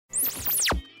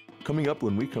Coming up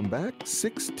when we come back,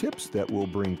 6 tips that will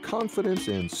bring confidence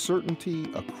and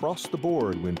certainty across the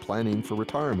board when planning for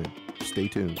retirement. Stay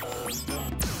tuned.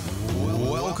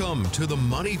 Welcome to The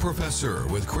Money Professor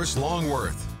with Chris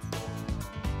Longworth.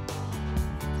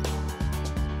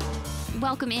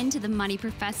 Welcome into The Money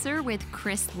Professor with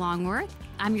Chris Longworth.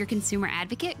 I'm your consumer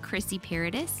advocate, Chrissy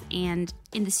Paradis, and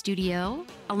in the studio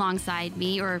alongside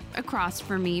me, or across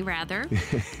from me rather,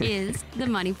 is the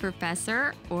Money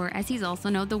Professor, or as he's also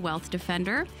known, the Wealth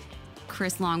Defender,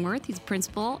 Chris Longworth. He's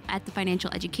principal at the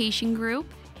Financial Education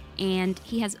Group, and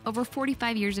he has over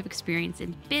 45 years of experience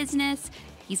in business.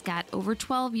 He's got over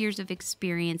 12 years of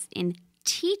experience in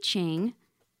teaching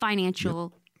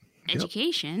financial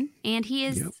education, and he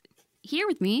is here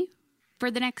with me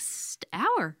for the next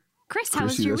hour. Chris, how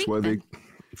was your week been?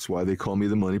 That's why they call me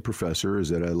the Money Professor, is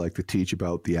that I like to teach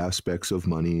about the aspects of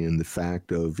money and the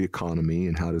fact of the economy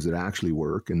and how does it actually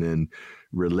work, and then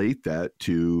relate that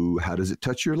to how does it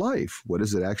touch your life? What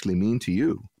does it actually mean to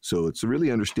you? So it's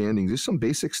really understanding just some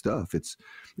basic stuff. It's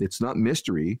not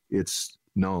mystery, it's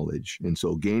knowledge. And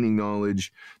so gaining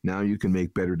knowledge, now you can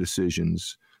make better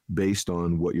decisions based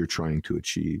on what you're trying to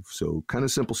achieve. So kind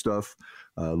of simple stuff.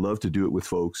 Love to do it with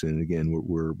folks. And again,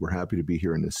 we're happy to be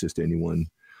here and assist anyone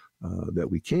that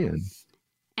we can.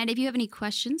 And if you have any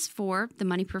questions for the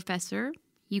Money Professor,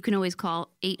 you can always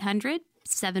call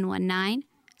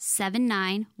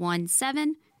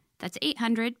 800-719-7917. That's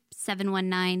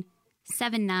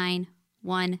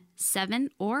 800-719-7917,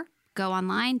 or go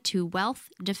online to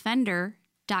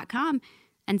wealthdefender.com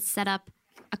and set up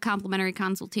a complimentary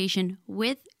consultation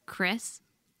with Chris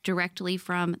directly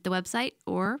from the website,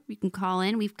 or you can call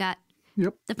in. We've got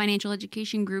the Financial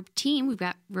Education Group team. We've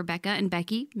got Rebecca and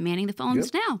Becky manning the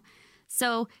phones now.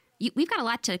 So we've got a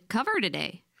lot to cover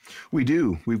today. We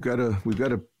do. We've got a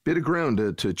bit of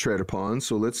ground to tread upon.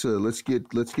 So let's get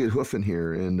hoofing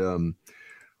here. And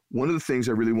one of the things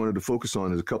I really wanted to focus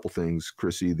on is a couple things,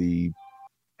 Chrissy.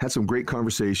 Had some great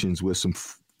conversations with some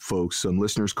folks. Some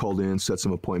listeners called in, set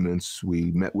some appointments.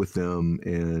 We met with them,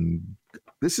 and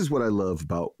this is what I love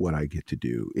about what I get to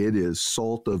do. It is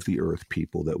salt of the earth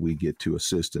people that we get to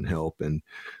assist and help, and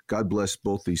God bless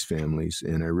both these families.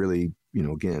 And I really,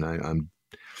 again, I'm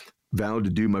vowed to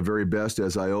do my very best,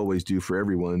 as I always do for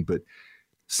everyone, but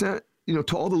to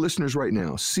all the listeners right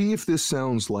now, see if this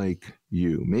sounds like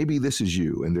you. Maybe this is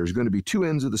you, and there's going to be two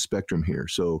ends of the spectrum here.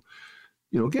 So,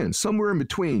 again, somewhere in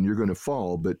between you're going to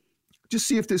fall, but just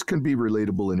see if this can be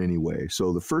relatable in any way.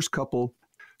 So the first couple,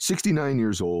 69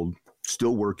 years old,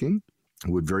 still working,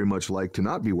 would very much like to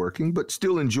not be working, but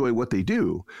still enjoy what they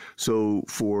do. So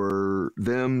for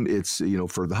them, it's,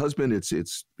 for the husband,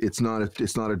 it's not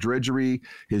a drudgery.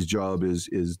 His job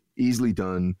is easily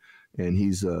done, and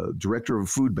he's a director of a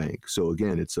food bank. So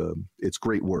again, it's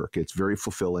great work. It's very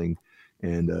fulfilling,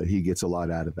 and he gets a lot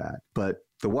out of that. But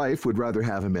the wife would rather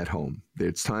have him at home.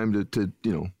 It's time to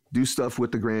do stuff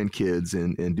with the grandkids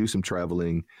and do some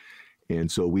traveling.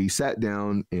 And so we sat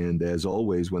down, and as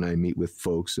always, when I meet with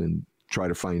folks and try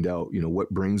to find out, what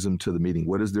brings them to the meeting,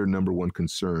 what is their number one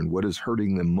concern, what is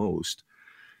hurting them most?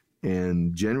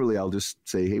 And generally I'll just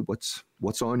say, hey, what's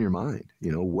on your mind?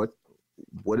 What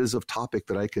is a topic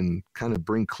that I can kind of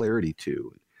bring clarity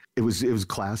to? It was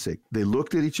classic. They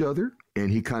looked at each other,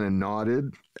 and he kind of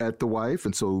nodded at the wife.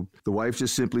 And so the wife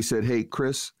just simply said, hey,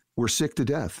 Chris, we're sick to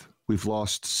death. We've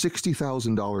lost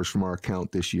 $60,000 from our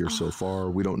account this year so far.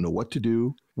 We don't know what to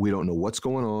do. We don't know what's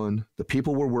going on. The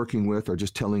people we're working with are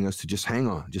just telling us to just hang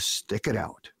on, just stick it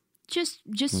out. Just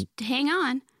hang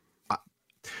on.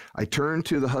 I turned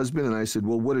to the husband and I said,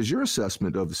 well, what is your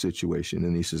assessment of the situation?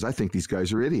 And he says, I think these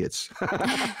guys are idiots.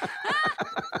 And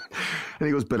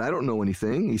he goes, but I don't know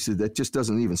anything. He said, that just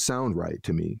doesn't even sound right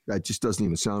to me. That just doesn't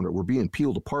even sound right. We're being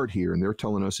peeled apart here, and they're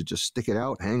telling us to just stick it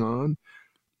out, hang on.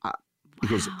 He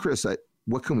goes, Chris,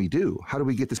 what can we do? How do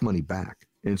we get this money back?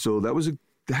 And so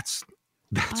that's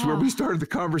where we started the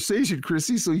conversation,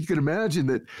 Chrissy. So you can imagine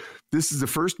that this is the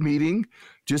first meeting.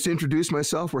 Just introduced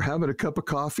myself. We're having a cup of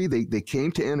coffee. They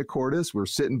came to Anacortes. We're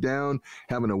sitting down,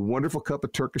 having a wonderful cup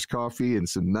of Turkish coffee and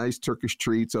some nice Turkish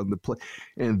treats on the plate.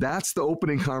 And that's the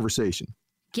opening conversation.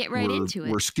 Get right into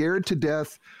it. We're scared to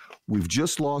death. We've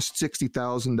just lost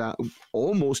 $60,000,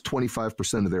 almost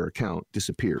 25% of their account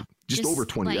disappeared. Just over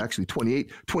 20, actually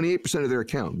 28% of their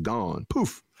account gone.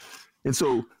 Poof. And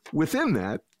so within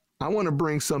that, I want to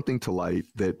bring something to light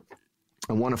that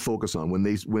I want to focus on. When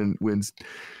the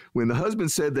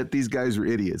husband said that these guys are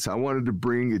idiots, I wanted to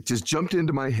bring, it just jumped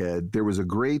into my head. There was a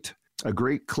great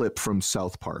clip from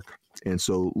South Park. And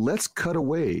so let's cut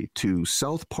away to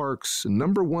South Park's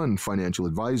 #1 financial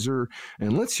advisor,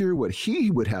 and let's hear what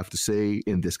he would have to say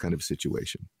in this kind of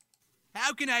situation. How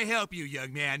How can I help you,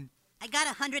 young man? I got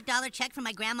a $100 check from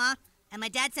my grandma, and my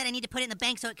dad said I need to put it in the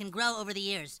bank so it can grow over the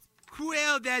years.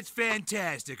 Well, that's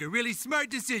fantastic. A really smart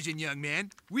decision, young man.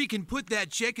 We can put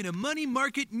that check in a money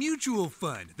market mutual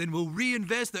fund. Then we'll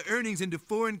reinvest the earnings into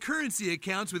foreign currency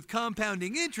accounts with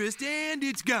compounding interest, and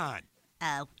it's gone.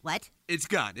 What? It's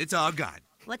gone. It's all gone.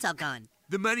 What's all gone?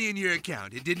 The money in your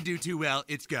account. It didn't do too well.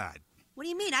 It's gone. What do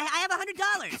you mean? I have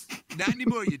 $100. Not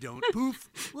anymore, you don't. Poof.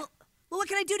 Well, what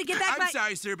can I do to get back I'm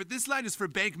sorry, sir, but this line is for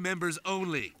bank members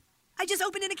only. I just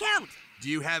opened an account. Do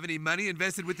you have any money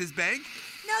invested with this bank?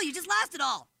 No, you just lost it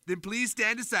all. Then please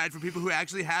stand aside for people who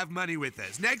actually have money with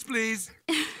us. Next, please.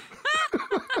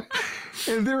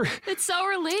 And It's so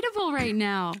relatable right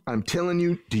now. I'm telling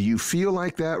you, do you feel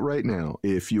like that right now?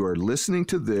 If you are listening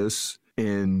to this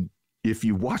and if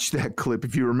you watch that clip,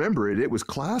 if you remember it, it was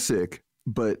classic.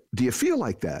 But do you feel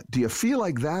like that? Do you feel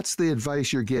like that's the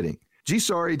advice you're getting? Gee,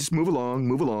 sorry, just move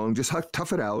along, just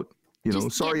tough it out. You know,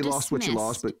 sorry you lost what you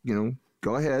lost, but, you know,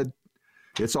 go ahead.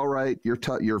 It's all right. You're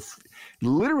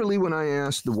literally, when I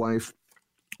asked the wife,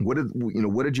 what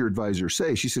did your advisor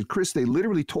say? She said, Chris, they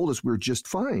literally told us we're just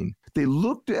fine. They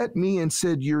looked at me and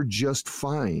said, you're just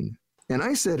fine. And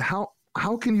I said, how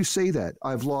can you say that?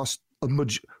 I've lost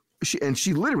and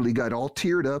she literally got all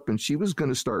teared up and she was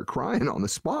going to start crying on the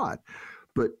spot.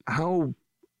 But how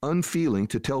unfeeling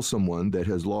to tell someone that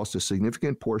has lost a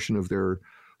significant portion of their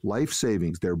life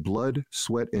savings, their blood,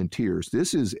 sweat, and tears.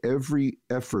 This is every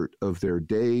effort of their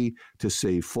day to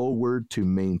save forward, to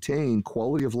maintain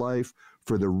quality of life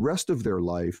for the rest of their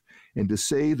life, and to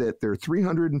say that their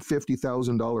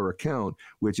 $350,000 account,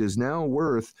 which is now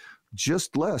worth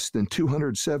just less than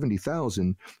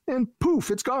 $270,000, and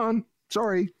poof, it's gone.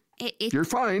 Sorry. You're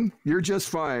fine. You're just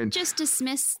fine. Just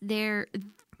dismiss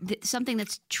something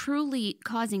that's truly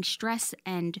causing stress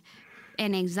and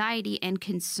anxiety and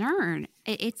concern.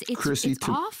 Chrissy, it's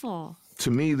awful. To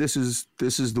me, this is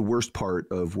the worst part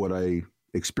of what I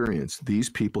experienced. These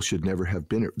people should never have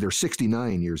been. They're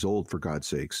 69 years old, for God's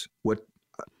sakes. What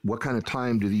kind of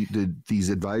time did these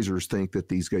advisors think that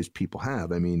these people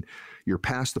have? I mean, you're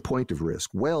past the point of risk,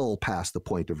 well past the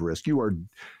point of risk. You are a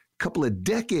couple of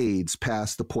decades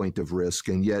past the point of risk,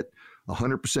 and yet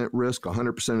 100% risk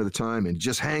 100% of the time, and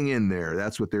just hang in there.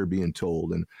 That's what they're being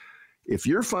told. And if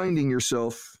you're finding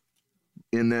yourself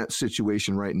in that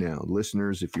situation right now,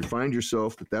 listeners, if you find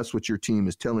yourself that's what your team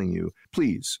is telling you,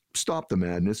 please stop the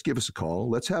madness. Give us a call.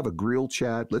 Let's have a grill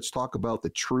chat. Let's talk about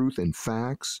the truth and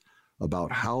facts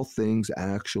about how things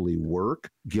actually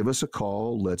work. Give us a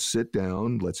call. Let's sit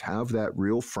down. Let's have that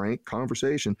real frank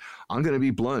conversation. I'm going to be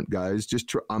blunt, guys.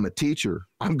 I'm a teacher.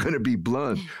 I'm going to be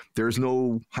blunt. There's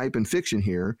no hype and fiction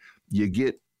here. You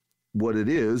get what it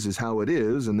is how it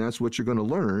is, and that's what you're going to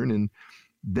learn. And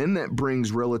then that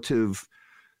brings relative,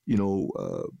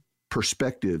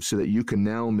 perspective so that you can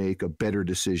now make a better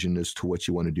decision as to what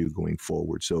you want to do going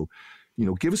forward. So,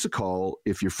 give us a call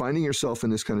if you're finding yourself in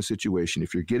this kind of situation,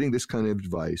 if you're getting this kind of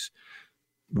advice.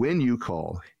 When you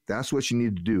call, that's what you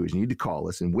need to do, is you need to call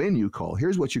us. And when you call,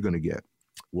 here's what you're going to get.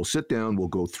 We'll sit down, we'll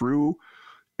go through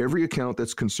every account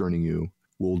that's concerning you.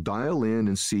 We'll dial in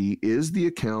and see, is the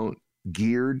account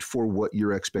geared for what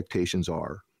your expectations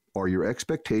are? Are your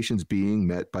expectations being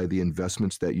met by the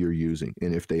investments that you're using?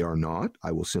 And if they are not,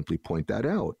 I will simply point that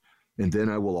out. And then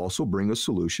I will also bring a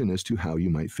solution as to how you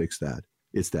might fix that.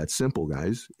 It's that simple,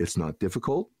 guys. It's not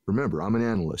difficult. Remember, I'm an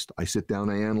analyst. I sit down,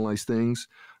 I analyze things.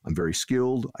 I'm very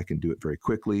skilled. I can do it very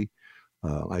quickly.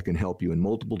 I can help you in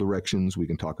multiple directions. We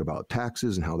can talk about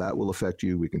taxes and how that will affect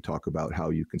you. We can talk about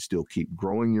how you can still keep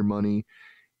growing your money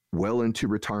well into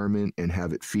retirement and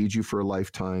have it feed you for a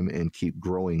lifetime and keep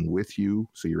growing with you,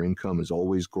 so your income is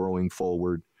always growing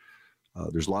forward.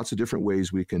 There's lots of different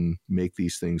ways we can make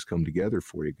these things come together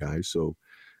for you guys. So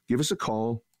give us a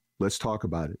call. Let's talk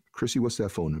about it. Chrissy, what's that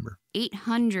phone number?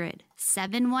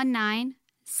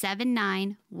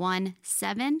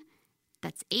 800-719-7917.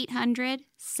 That's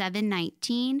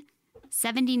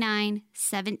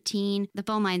 800-719-7917. The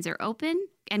phone lines are open,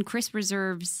 and Chris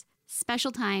reserves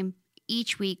special time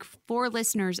each week for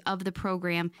listeners of the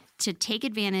program to take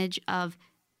advantage of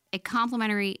a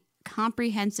complimentary,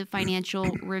 comprehensive financial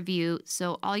review.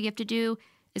 So all you have to do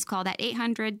is call that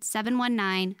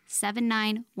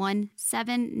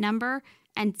 800-719-7917 number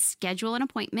and schedule an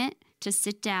appointment to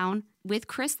sit down with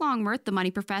Chris Longworth, the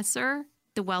Money Professor,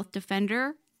 the Wealth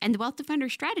Defender. And the Wealth Defender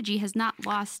strategy has not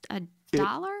lost a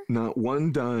dollar? Not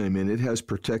one dime, and it has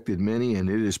protected many, and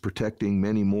it is protecting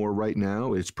many more right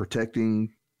now. It's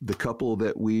protecting the couple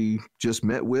that we just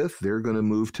met with. They're going to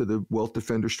move to the Wealth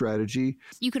Defender strategy.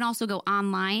 You can also go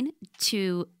online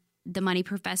to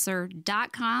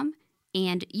themoneyprofessor.com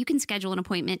And you can schedule an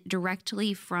appointment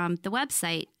directly from the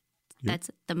website. That's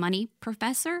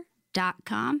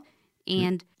themoneyprofessor.com.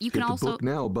 And you can Hit the also book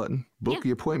now button. Book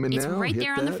the appointment it's now. right hit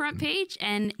there on the that. front page,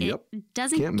 and Yep. it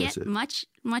doesn't Can't get miss it.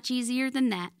 much easier than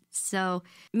that. So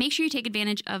make sure you take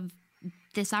advantage of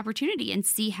this opportunity and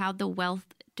see how the Wealth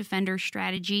Defender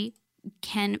strategy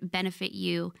can benefit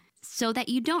you so that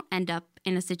you don't end up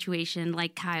in a situation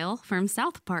like Kyle from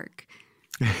South Park.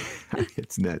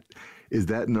 It's not. Is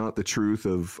that not the truth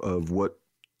of what,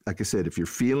 like I said, if you're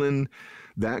feeling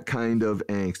that kind of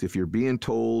angst, if you're being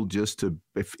told just to,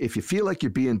 if you feel like you're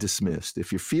being dismissed,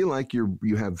 if you feel like you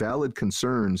have valid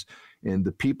concerns and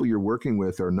the people you're working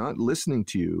with are not listening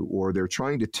to you, or they're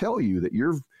trying to tell you that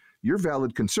your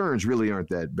valid concerns really aren't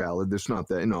that valid. There's not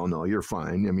that, no, you're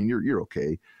fine. I mean, you're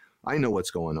okay. I know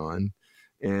what's going on.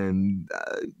 And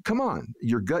come on,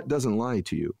 your gut doesn't lie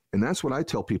to you. And that's what I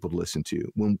tell people to listen to.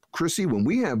 When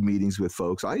we have meetings with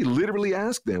folks, I literally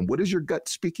ask them, what is your gut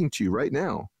speaking to you right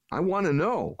now? I want to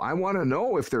know. I want to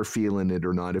know if they're feeling it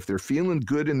or not. If they're feeling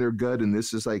good in their gut and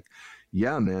this is like,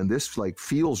 yeah, man, this like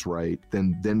feels right,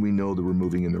 then we know that we're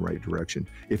moving in the right direction.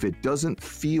 If it doesn't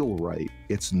feel right,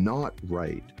 it's not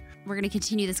right. We're going to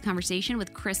continue this conversation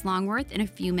with Chris Longworth in a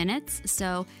few minutes.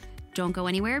 So don't go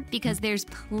anywhere because there's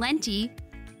plenty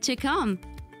to come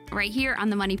right here on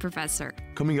The Money Professor.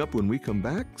 Coming up when we come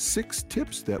back, 6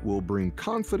 tips that will bring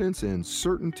confidence and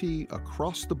certainty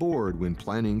across the board when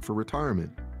planning for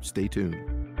retirement. Stay tuned.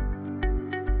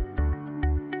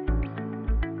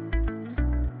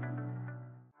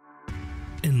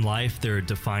 In life, there are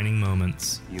defining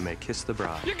moments. You may kiss the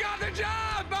bride. You got the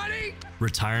job, buddy!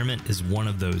 Retirement is one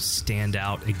of those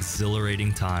standout,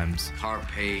 exhilarating times.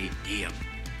 Carpe diem.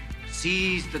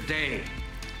 Seize the day.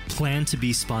 Plan to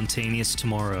be spontaneous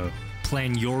tomorrow.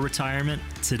 Plan your retirement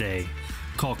today.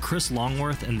 Call Chris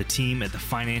Longworth and the team at the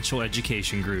Financial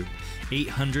Education Group.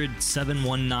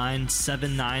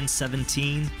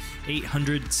 800-719-7917.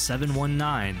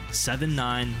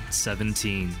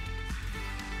 800-719-7917.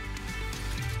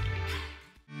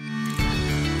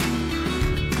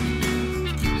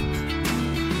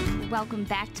 Welcome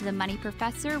back to The Money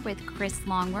Professor with Chris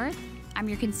Longworth. I'm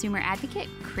your consumer advocate,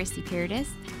 Chrissy Paradis,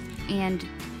 and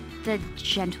the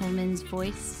gentleman's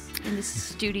voice in the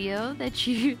studio the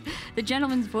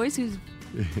gentleman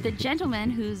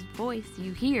whose voice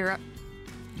you hear.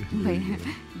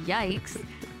 Yikes.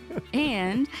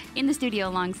 And in the studio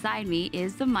alongside me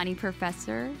is the Money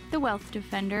Professor, the Wealth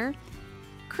Defender,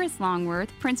 Chris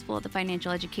Longworth, principal at the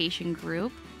Financial Education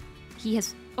Group. He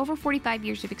has over 45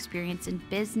 years of experience in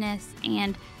business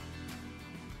and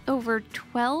over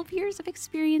 12 years of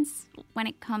experience when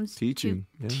it comes to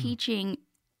teaching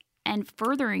and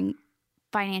furthering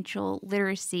financial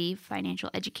literacy,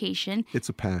 financial education. It's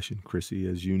a passion, Chrissy,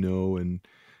 as you know, and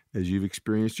as you've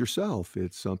experienced yourself.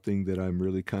 It's something that I'm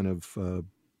really kind of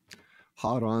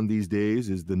hot on these days,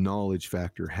 is the knowledge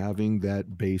factor, having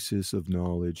that basis of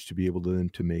knowledge to be able to then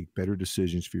to make better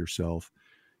decisions for yourself.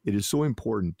 It is so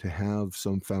important to have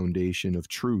some foundation of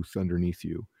truth underneath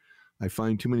you. I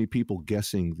find too many people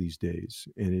guessing these days,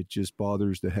 and it just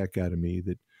bothers the heck out of me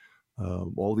that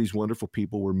all these wonderful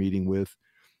people we're meeting with,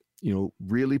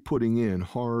 really putting in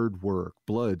hard work,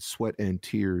 blood, sweat, and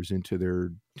tears into their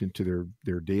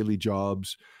daily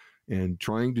jobs and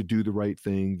trying to do the right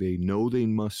thing. They know they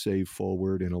must save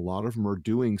forward, and a lot of them are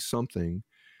doing something.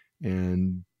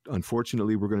 And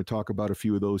unfortunately, we're going to talk about a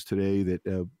few of those today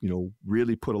that,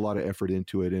 really put a lot of effort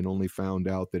into it and only found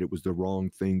out that it was the wrong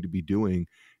thing to be doing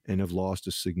and have lost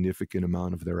a significant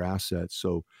amount of their assets.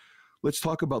 So let's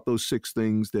talk about those 6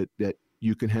 things that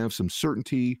you can have some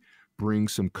certainty, bring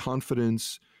some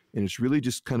confidence, and it's really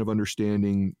just kind of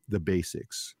understanding the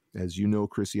basics. As you know,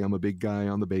 Chrissy, I'm a big guy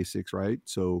on the basics, right?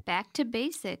 So back to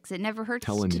basics. It never hurts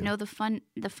to know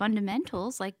the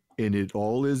fundamentals. And it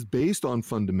all is based on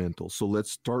fundamentals. So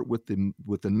let's start with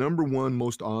the number one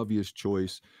most obvious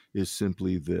choice is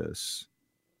simply this.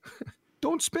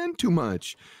 Don't spend too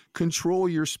much. Control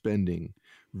your spending.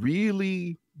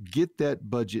 Really get that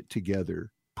budget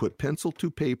together. Put pencil to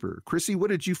paper. Chrissy, what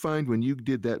did you find when you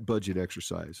did that budget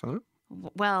exercise, huh?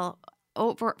 Well,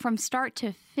 from start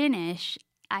to finish,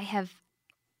 I have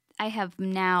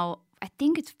now, I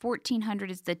think it's $1,400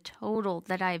 is the total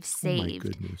that I've saved. Oh my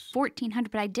goodness.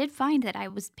 $1,400, but I did find that I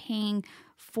was paying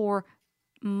for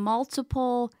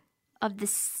multiple of the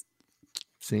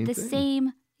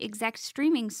same exact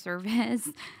streaming service.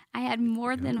 I had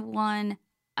more than one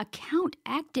account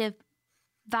active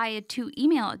via 2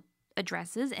 email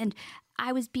addresses, and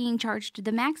I was being charged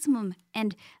the maximum.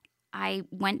 And I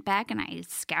went back and I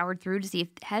scoured through to see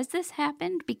has this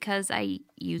happened, because I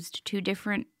used 2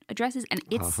 different addresses, and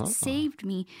it's saved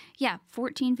me,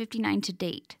 $14.59 to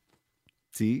date.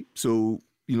 See, so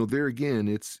there again,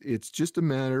 it's just a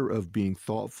matter of being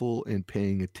thoughtful and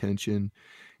paying attention.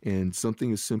 And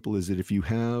something as simple as that, if you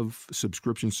have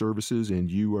subscription services and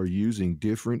you are using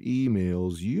different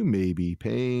emails, you may be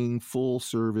paying full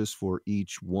service for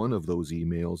each one of those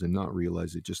emails and not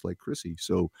realize it, just like Chrissy.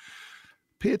 So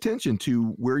pay attention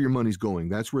to where your money's going.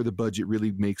 That's where the budget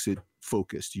really makes it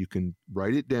focused. You can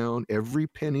write it down. Every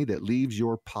penny that leaves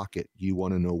your pocket, you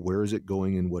want to know where is it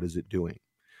going and what is it doing.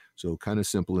 So kind of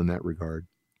simple in that regard.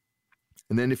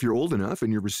 And then if you're old enough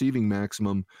and you're receiving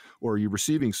maximum or you're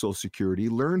receiving Social Security,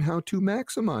 learn how to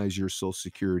maximize your Social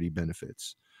Security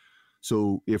benefits.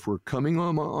 So if we're coming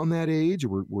on that age,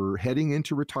 or we're heading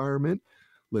into retirement,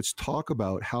 let's talk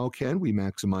about how can we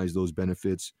maximize those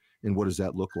benefits and what does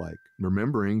that look like?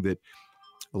 Remembering that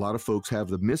a lot of folks have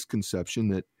the misconception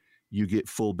that you get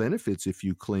full benefits if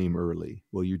you claim early.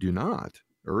 Well, you do not.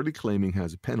 Early claiming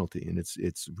has a penalty, and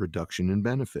it's reduction in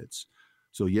benefits.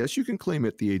 So yes, you can claim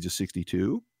at the age of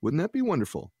 62. Wouldn't that be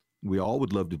wonderful? We all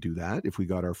would love to do that if we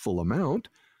got our full amount.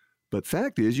 But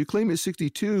fact is, you claim at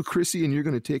 62, Chrissy, and you're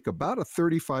going to take about a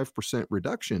 35%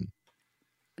 reduction.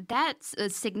 That's a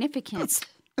significant.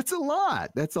 That's a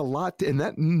lot. That's a lot. And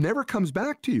that never comes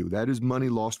back to you. That is money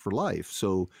lost for life.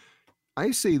 So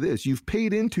I say this, you've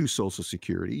paid into Social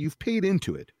Security. You've paid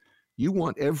into it. You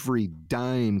want every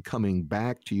dime coming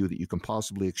back to you that you can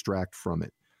possibly extract from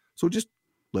it. So just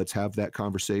let's have that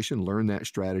conversation, learn that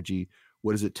strategy.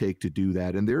 What does it take to do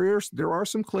that? And there are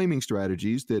some claiming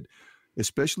strategies that,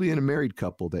 especially in a married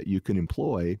couple, that you can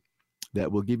employ that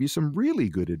will give you some really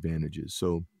good advantages.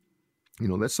 So,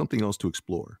 that's something else to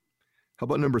explore. How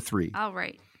about number 3? All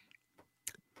right.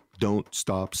 Don't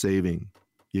stop saving.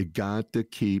 You got to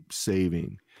keep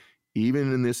saving.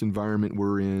 Even in this environment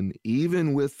we're in,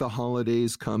 even with the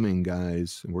holidays coming,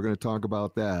 guys, and we're going to talk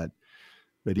about that.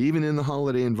 But even in the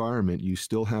holiday environment, you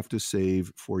still have to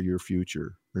save for your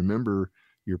future. Remember,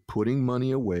 you're putting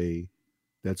money away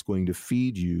that's going to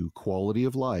feed you quality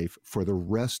of life for the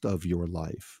rest of your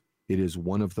life. It is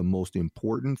one of the most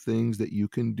important things that you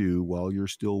can do while you're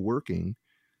still working.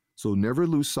 So never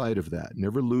lose sight of that.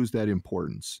 Never lose that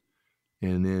importance.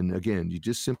 And then again, you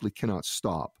just simply cannot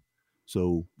stop.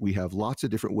 So we have lots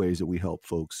of different ways that we help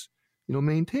folks,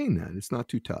 maintain that. It's not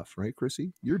too tough, right,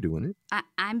 Chrissy? You're doing it.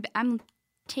 I'm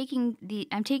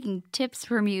taking tips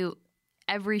from you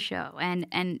every show, and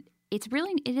it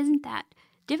isn't that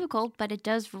difficult, but it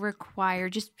does require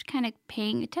just kind of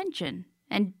paying attention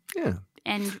and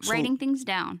writing things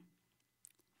down.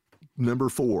 Number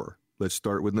 4. Let's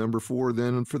start with number 4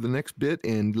 then for the next bit,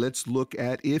 and let's look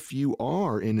at if you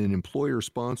are in an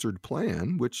employer-sponsored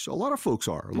plan, which a lot of folks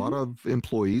are. A lot of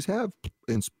employees have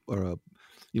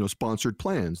sponsored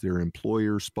plans. They're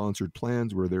employer-sponsored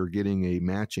plans where they're getting a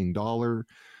matching dollar.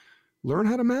 Learn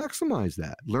how to maximize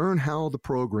that. Learn how the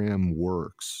program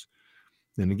works.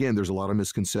 And again, there's a lot of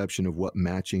misconception of what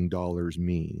matching dollars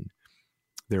mean.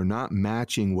 They're not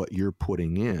matching what you're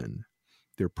putting in.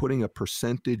 They're putting a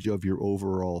percentage of your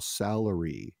overall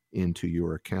salary into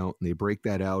your account, and they break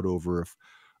that out over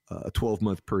a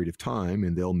 12-month period of time,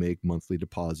 and they'll make monthly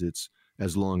deposits.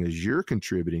 As long as you're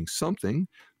contributing something,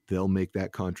 they'll make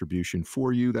that contribution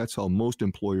for you. That's how most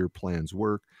employer plans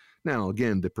work. Now,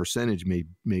 again, the percentage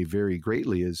may vary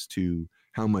greatly as to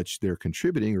how much they're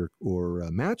contributing or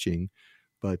matching,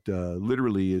 but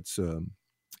literally it's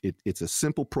a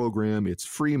simple program. It's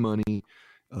free money.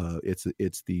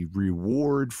 It's the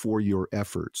reward for your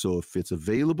effort. So if it's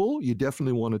available, you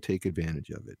definitely want to take advantage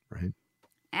of it, right?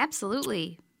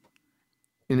 Absolutely.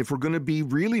 And if we're going to be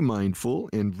really mindful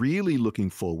and really looking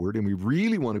forward, and we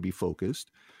really want to be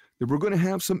focused, then we're going to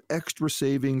have some extra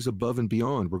savings above and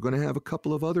beyond. We're going to have a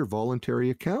couple of other voluntary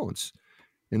accounts.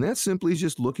 And that simply is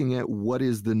just looking at what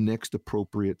is the next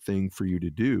appropriate thing for you to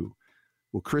do.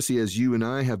 Well, Chrissy, as you and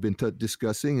I have been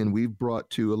discussing, and we've brought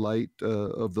to a light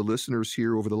of the listeners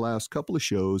here over the last couple of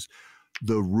shows,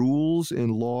 the rules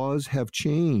and laws have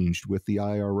changed with the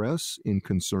IRS in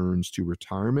concerns to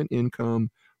retirement income,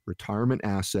 retirement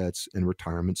assets, and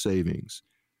retirement savings.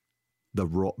 The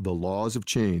laws have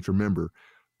changed. Remember,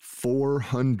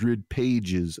 400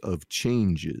 pages of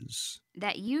changes.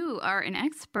 That you are an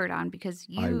expert on because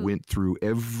I went through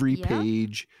every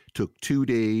page, took 2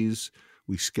 days.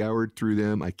 We scoured through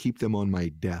them. I keep them on my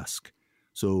desk.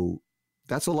 So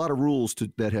that's a lot of rules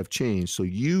that have changed. So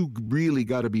you really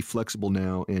got to be flexible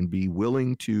now and be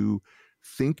willing to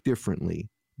think differently,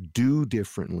 do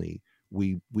differently.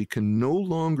 We can no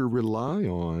longer rely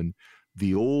on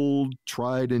the old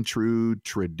tried and true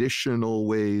traditional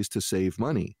ways to save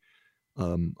money.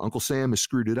 Uncle Sam has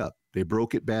screwed it up. They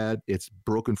broke it bad. It's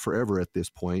broken forever at this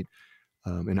point.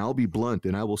 And I'll be blunt,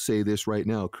 and I will say this right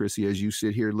now, Chrissy, as you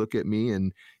sit here, look at me,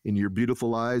 and in your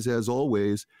beautiful eyes, as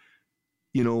always,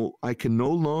 I can no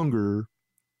longer,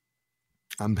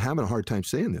 I'm having a hard time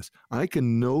saying this, I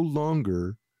can no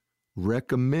longer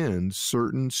recommend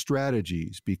certain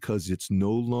strategies because it's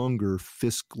no longer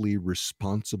fiscally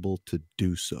responsible to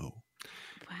do so.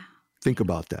 Wow. Think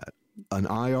about that. An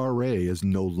IRA is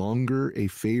no longer a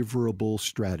favorable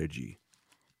strategy.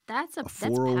 That's A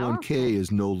 401k powerful.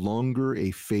 is no longer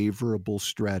a favorable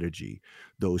strategy.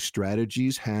 Those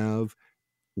strategies have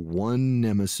one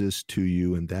nemesis to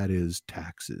you, and that is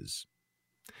taxes.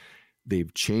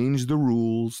 They've changed the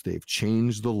rules, they've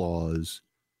changed the laws,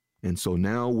 and so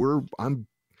now we're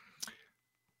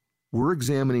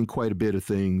examining quite a bit of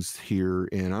things here,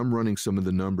 and I'm running some of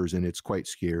the numbers, and it's quite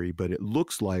scary, but it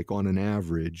looks like on an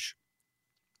average,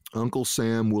 Uncle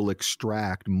Sam will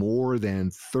extract more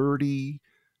than 30,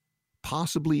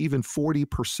 possibly even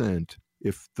 40%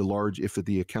 if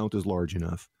the account is large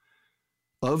enough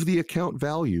of the account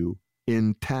value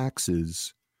in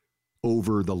taxes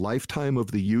over the lifetime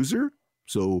of the user.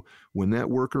 So when that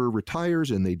worker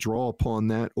retires and they draw upon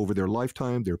that over their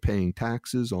lifetime, they're paying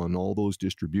taxes on all those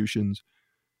distributions.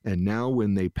 And now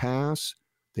when they pass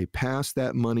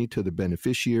that money to the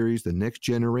beneficiaries, the next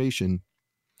generation.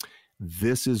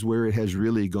 This is where it has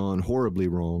really gone horribly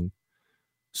wrong.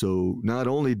 So not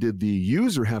only did the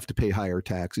user have to pay higher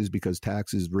taxes because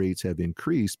taxes rates have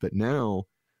increased, but now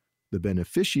the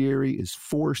beneficiary is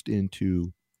forced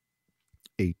into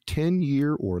a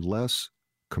 10-year or less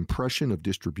compression of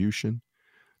distribution.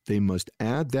 They must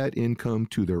add that income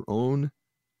to their own.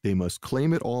 They must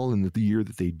claim it all in the year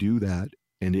that they do that,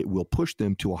 and it will push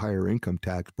them to a higher income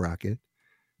tax bracket.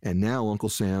 And now Uncle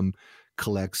Sam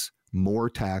collects more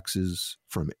taxes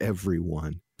from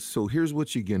everyone. So here's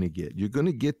what you're going to get. You're going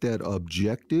to get that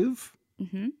objective,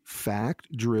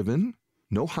 fact-driven,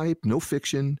 no hype, no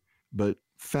fiction, but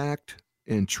fact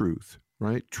and truth,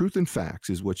 right? Truth and facts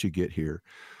is what you get here.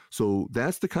 So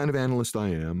that's the kind of analyst I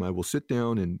am. I will sit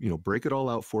down and, break it all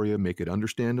out for you, make it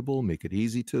understandable, make it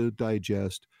easy to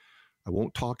digest. I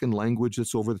won't talk in language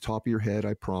that's over the top of your head,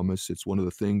 I promise. It's one of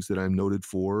the things that I'm noted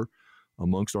for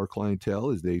amongst our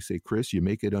clientele is they say, Chris, you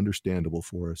make it understandable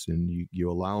for us, and you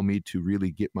allow me to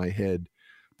really get my head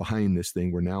behind this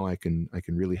thing where now I can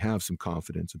really have some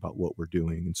confidence about what we're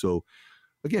doing. And so,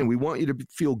 again, we want you to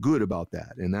feel good about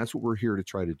that, and that's what we're here to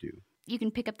try to do. You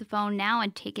can pick up the phone now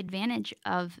and take advantage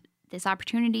of this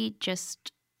opportunity.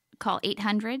 Just call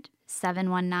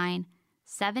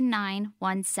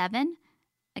 800-719-7917.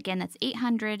 Again, that's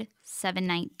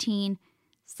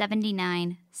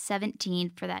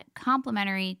 800-719-7917 for that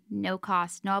complimentary, no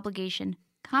cost, no obligation,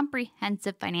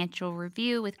 comprehensive financial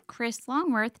review with Chris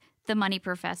Longworth, the money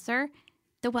professor,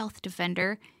 the wealth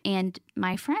defender, and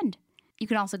my friend. You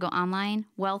can also go online,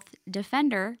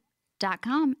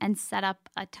 wealthdefender.com, and set up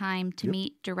a time to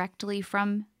meet directly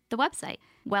from the website,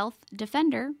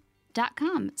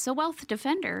 wealthdefender.com. So, Wealth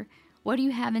Defender, what do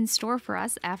you have in store for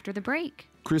us after the break?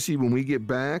 Chrissy, when we get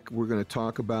back, we're going to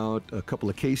talk about a couple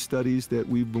of case studies that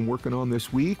we've been working on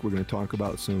this week. We're going to talk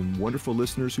about some wonderful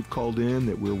listeners who've called in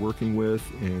that we're working with,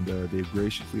 and they've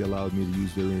graciously allowed me to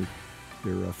use their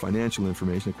financial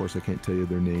information. Of course, I can't tell you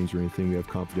their names or anything. We have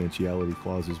confidentiality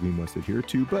clauses we must adhere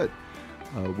to, but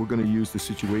we're going to use the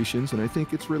situations, and I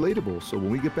think it's relatable. So when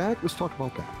we get back, let's talk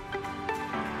about that.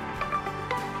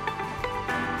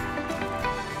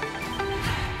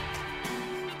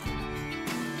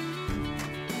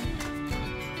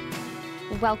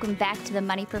 Welcome back to The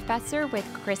Money Professor with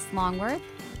Chris Longworth.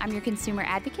 I'm your consumer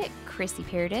advocate, Chrissy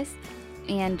Paradis,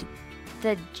 and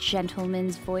the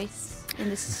gentleman's voice in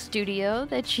the studio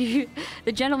the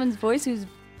gentleman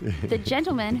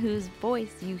whose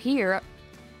voice you hear.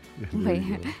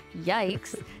 Wait,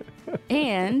 yikes.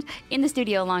 And in the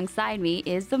studio alongside me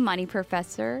is the Money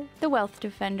Professor, the Wealth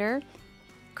Defender,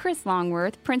 Chris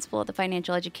Longworth, principal at the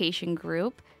Financial Education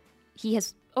Group. He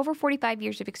has over 45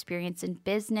 years of experience in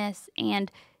business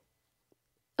and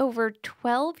over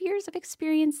 12 years of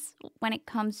experience when it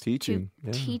comes to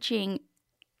teaching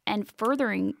and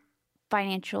furthering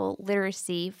financial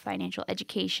literacy, financial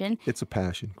education. It's a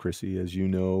passion, Chrissy, as you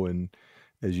know, and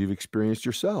as you've experienced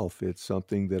yourself. It's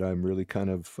something that I'm really kind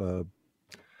of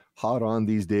hot on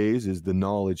these days is the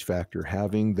knowledge factor,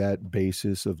 having that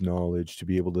basis of knowledge to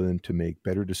be able to then to make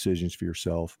better decisions for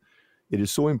yourself. It is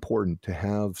so important to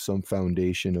have some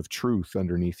foundation of truth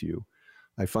underneath you.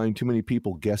 I find too many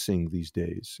people guessing these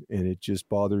days, and it just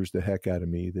bothers the heck out of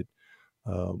me that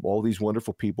all these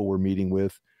wonderful people we're meeting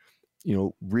with,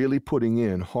 really putting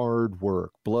in hard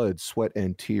work, blood, sweat,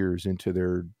 and tears into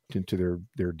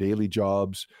their daily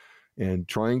jobs and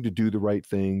trying to do the right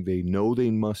thing. They know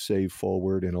they must save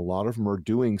forward, and a lot of them are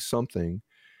doing something.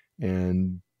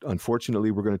 And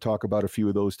unfortunately, we're going to talk about a few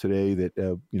of those today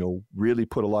that, really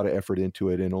put a lot of effort into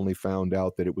it and only found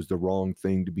out that it was the wrong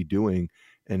thing to be doing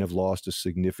and have lost a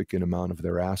significant amount of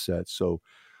their assets. So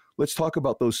let's talk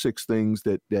about those 6 things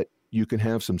that you can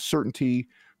have some certainty,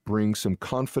 bring some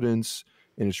confidence,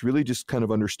 and it's really just kind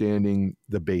of understanding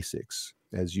the basics.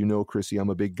 As you know, Chrissy, I'm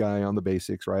a big guy on the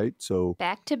basics, right? So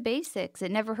back to basics.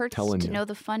 It never hurts to know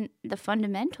the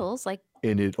fundamentals.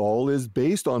 And it all is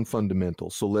based on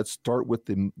fundamentals. So let's start with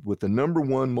the number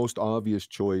one most obvious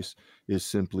choice is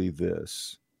simply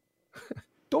this.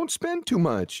 Don't spend too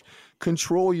much.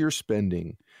 Control your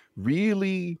spending.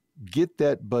 Really get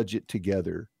that budget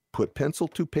together. Put pencil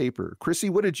to paper. Chrissy,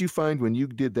 what did you find when you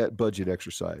did that budget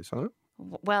exercise, huh?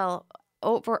 Well,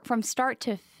 from start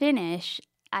to finish,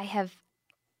 I have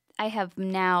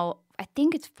now, I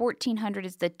think it's $1,400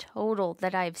 is the total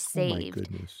that I've saved. Oh my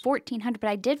goodness. $1,400, but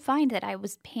I did find that I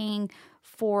was paying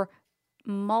for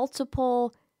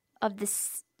multiple of the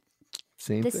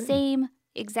same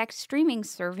exact streaming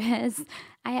service.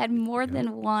 I had more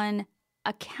than one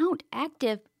account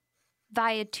active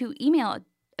via 2 email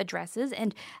addresses,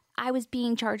 and I was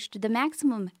being charged the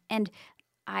maximum. And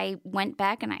I went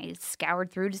back and I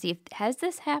scoured through to see has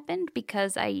this happened,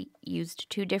 because I used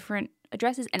 2 different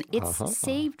addresses, and it's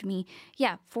saved me,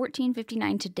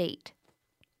 $1,459 to date.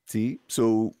 See,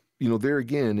 so there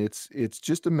again, it's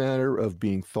just a matter of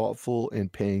being thoughtful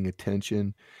and paying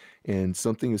attention. And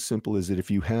something as simple as that,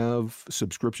 if you have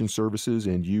subscription services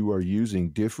and you are using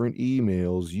different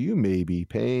emails, you may be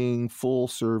paying full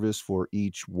service for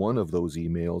each one of those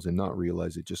emails and not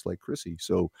realize it, just like Chrissy.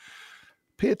 So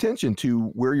pay attention to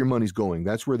where your money's going.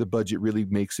 That's where the budget really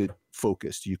makes it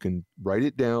focused. You can write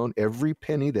it down. Every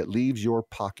penny that leaves your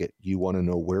pocket, you want to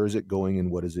know where is it going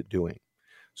and what is it doing.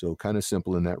 So kind of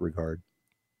simple in that regard.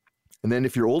 And then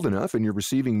if you're old enough and you're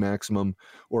receiving maximum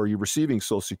or you're receiving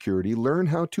Social Security, learn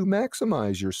how to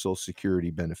maximize your Social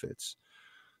Security benefits.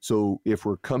 So if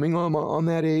we're coming on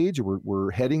that age,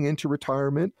 we're heading into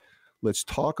retirement, let's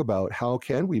talk about how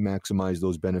can we maximize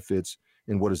those benefits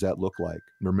and what does that look like?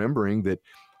 Remembering that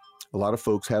a lot of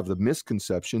folks have the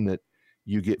misconception that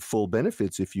you get full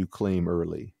benefits if you claim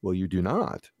early. Well, you do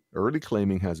not. Early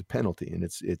claiming has a penalty, and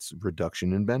it's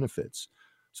reduction in benefits.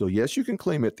 So yes, you can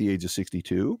claim at the age of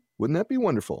 62. Wouldn't that be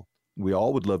wonderful? We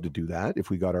all would love to do that if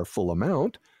we got our full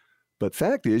amount. But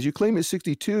fact is, you claim at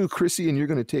 62, Chrissy, and you're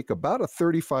going to take about a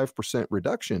 35%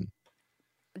 reduction.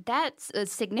 That's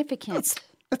significant.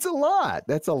 That's a lot.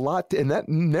 That's a lot. And that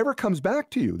never comes back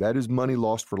to you. That is money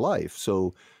lost for life.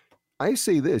 So I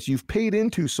say this, you've paid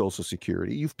into Social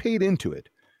Security. You've paid into it.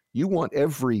 You want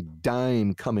every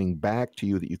dime coming back to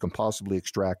you that you can possibly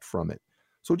extract from it.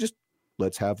 So just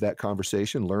let's have that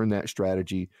conversation, learn that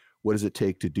strategy. What does it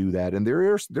take to do that? And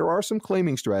there are some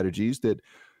claiming strategies that,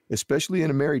 especially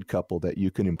in a married couple, that you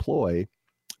can employ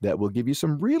that will give you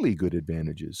some really good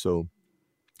advantages. So,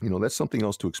 that's something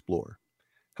else to explore.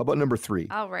 How about number 3?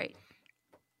 All right.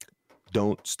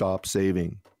 Don't stop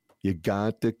saving. You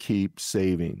got to keep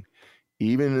saving.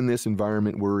 Even in this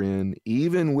environment we're in,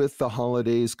 even with the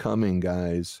holidays coming,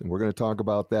 guys, and we're going to talk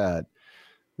about that.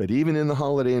 But even in the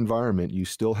holiday environment, you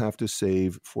still have to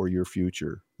save for your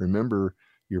future. Remember,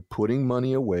 you're putting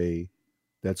money away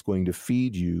that's going to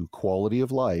feed you quality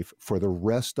of life for the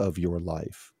rest of your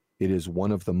life. It is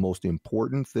one of the most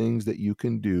important things that you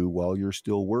can do while you're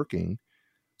still working.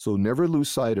 So never lose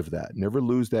sight of that. Never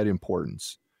lose that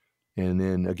importance. And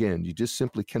then again, you just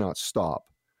simply cannot stop.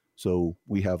 So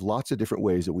we have lots of different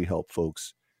ways that we help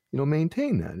folks,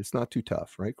 maintain that. It's not too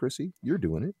tough, right, Chrissy? You're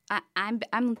doing it.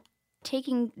 I'm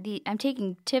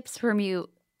taking tips from you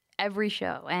every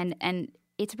show, and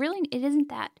it isn't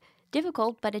that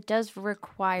difficult, but it does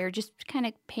require just kind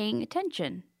of paying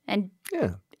attention and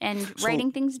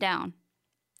writing things down.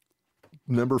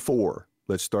 Number 4.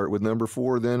 Let's start with number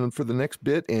 4 then for the next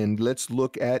bit, and let's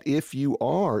look at if you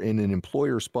are in an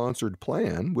employer-sponsored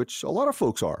plan, which a lot of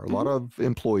folks are. A lot of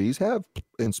employees have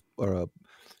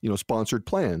sponsored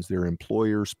plans. They're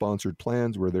employer-sponsored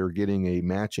plans where they're getting a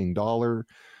matching dollar.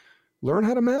 Learn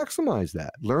how to maximize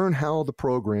that. Learn how the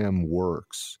program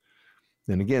works.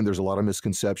 And again, there's a lot of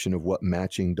misconception of what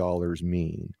matching dollars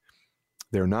mean.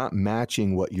 They're not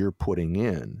matching what you're putting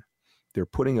in. They're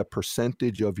putting a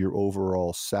percentage of your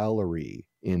overall salary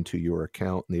into your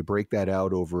account, and they break that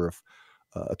out over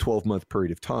a 12-month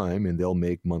period of time, and they'll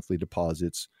make monthly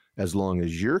deposits. As long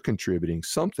as you're contributing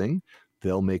something,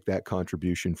 they'll make that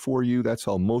contribution for you. That's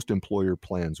how most employer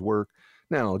plans work.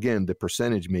 Now, again, the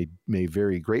percentage may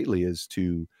vary greatly as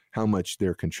to how much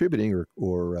they're contributing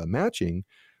or matching,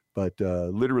 but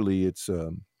literally it's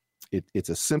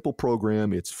a simple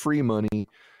program. It's free money.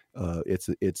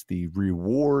 It's the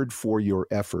reward for your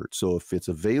effort. So if it's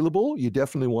available, you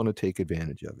definitely want to take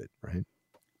advantage of it, right?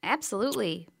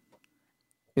 Absolutely.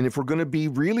 And if we're going to be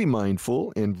really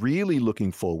mindful and really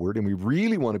looking forward, and we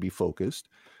really want to be focused,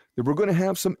 then we're going to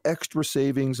have some extra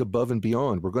savings above and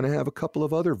beyond. We're going to have a couple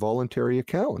of other voluntary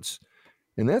accounts.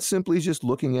 And that simply is just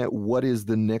looking at what is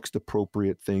the next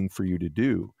appropriate thing for you to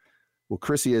do. Well,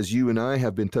 Chrissy, as you and I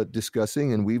have been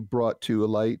discussing, and we've brought to a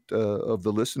light of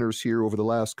the listeners here over the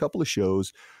last couple of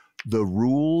shows, the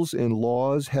rules and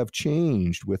laws have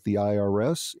changed with the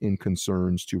IRS in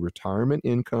concerns to retirement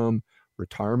income,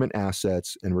 retirement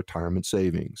assets, and retirement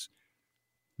savings.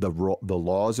 The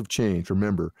laws have changed.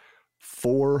 Remember,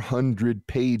 400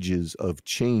 pages of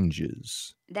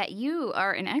changes. That you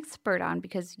are an expert on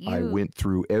because I went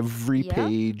through every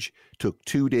page, took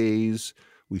 2 days.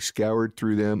 We scoured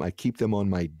through them. I keep them on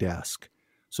my desk.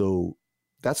 So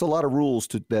that's a lot of rules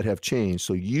that have changed.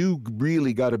 So you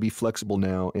really got to be flexible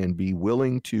now and be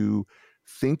willing to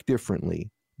think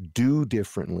differently, do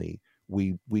differently.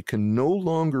 We can no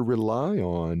longer rely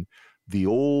on the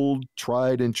old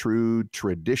tried and true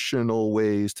traditional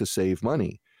ways to save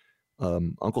money.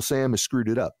 Uncle Sam has screwed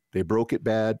it up. They broke it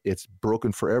bad. It's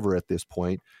broken forever at this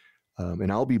point.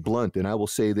 And I'll be blunt, and I will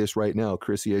say this right now,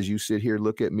 Chrissy, as you sit here,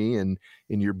 look at me, and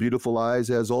in your beautiful eyes,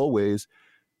 as always,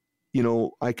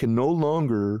 I can no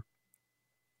longer,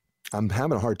 I'm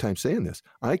having a hard time saying this,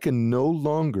 I can no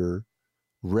longer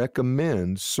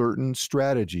recommend certain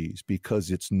strategies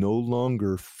because it's no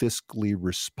longer fiscally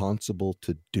responsible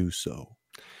to do so.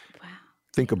 Wow.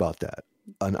 Think about that.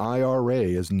 An IRA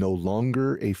is no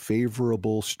longer a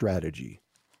favorable strategy.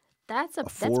 A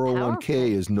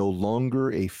 401k is no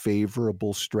longer a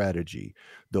favorable strategy.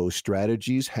 Those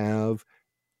strategies have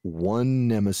one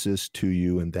nemesis to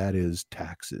you, and that is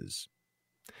taxes.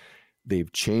 They've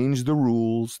changed the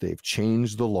rules, they've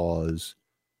changed the laws,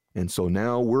 and so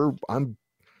now we're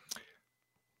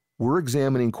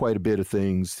examining quite a bit of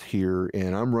things here,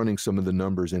 and I'm running some of the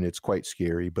numbers, and it's quite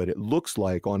scary, but it looks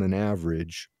like on an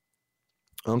average,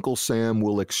 Uncle Sam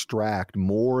will extract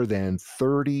more than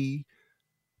 30,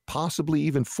 possibly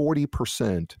even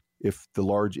 40% if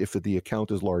the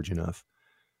account is large enough,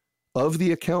 of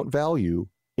the account value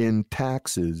in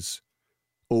taxes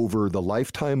over the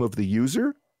lifetime of the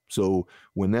user. So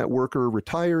when that worker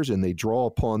retires and they draw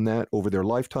upon that over their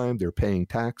lifetime, they're paying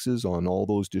taxes on all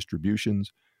those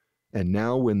distributions. And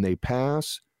now when they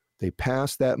pass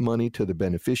that money to the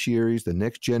beneficiaries, the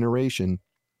next generation.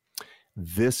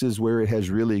 This is where it has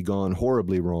really gone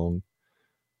horribly wrong.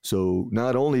 So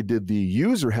not only did the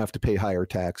user have to pay higher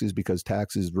taxes because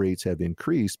taxes rates have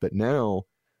increased, but now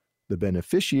the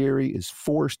beneficiary is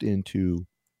forced into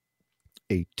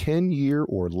a 10-year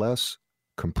or less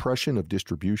compression of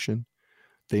distribution.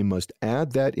 They must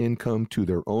add that income to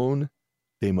their own.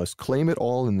 They must claim it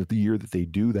all in the year that they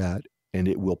do that, and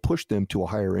it will push them to a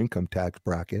higher income tax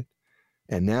bracket.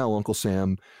 And now Uncle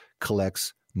Sam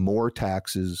collects more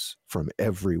taxes from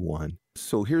everyone.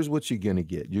 So here's what you're going to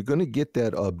get. You're going to get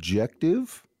that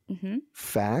objective,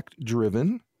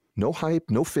 fact-driven, no hype,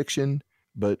 no fiction,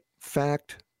 but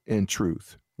fact and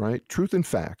truth, right? Truth and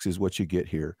facts is what you get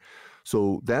here.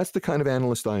 So that's the kind of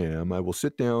analyst I am. I will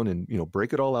sit down and,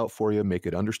 break it all out for you, make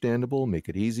it understandable, make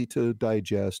it easy to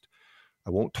digest. I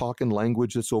won't talk in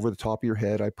language that's over the top of your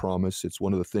head, I promise. It's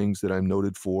one of the things that I'm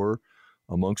noted for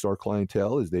amongst our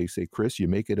clientele is they say, Chris, you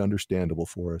make it understandable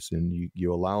for us, and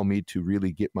you allow me to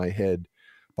really get my head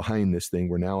behind this thing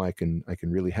where now I can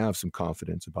really have some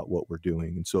confidence about what we're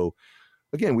doing. And so,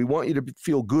 again, we want you to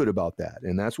feel good about that,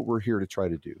 and that's what we're here to try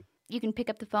to do. You can pick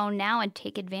up the phone now and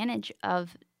take advantage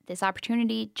of this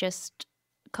opportunity. Just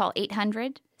call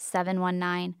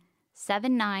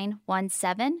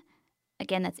 800-719-7917.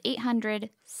 Again, that's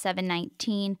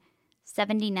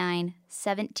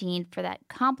 800-719-7917 for that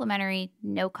complimentary,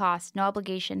 no cost, no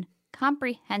obligation,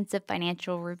 comprehensive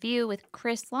financial review with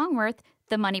Chris Longworth,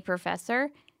 the money professor,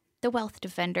 the wealth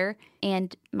defender,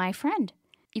 and my friend.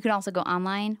 You can also go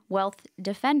online,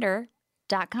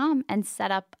 wealthdefender.com, and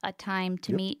set up a time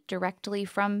to meet directly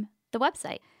from the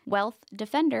website,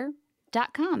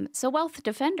 wealthdefender.com. So, Wealth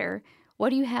Defender, what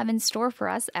do you have in store for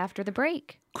us after the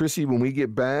break? Chrissy, when we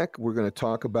get back, we're going to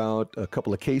talk about a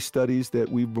couple of case studies that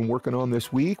we've been working on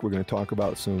this week. We're going to talk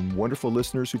about some wonderful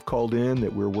listeners who've called in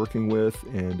that we're working with,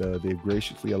 and they've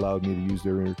graciously allowed me to use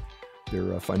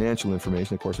their financial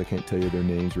information. Of course, I can't tell you their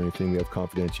names or anything. We have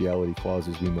confidentiality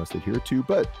clauses we must adhere to,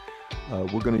 but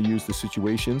we're going to use the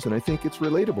situations, and I think it's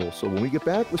relatable. So when we get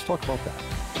back, let's talk about that.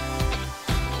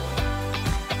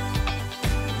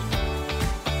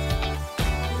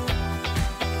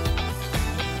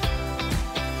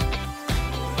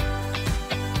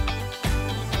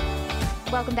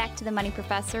 Welcome back to The Money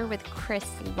Professor with Chris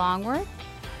Longworth.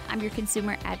 I'm your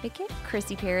consumer advocate,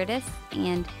 Chrissy Paradis,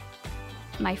 and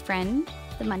my friend,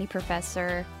 the Money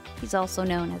Professor. He's also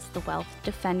known as the Wealth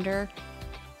Defender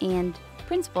and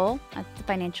principal at the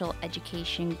Financial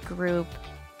Education Group.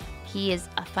 He's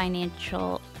a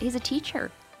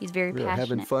teacher. He's very We're passionate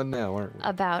having fun now, aren't we?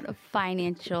 about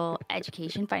financial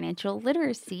education, financial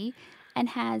literacy, and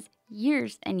has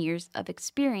years and years of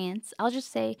experience. I'll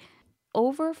just say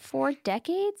over 4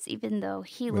 decades, even though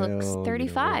he looks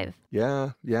 35.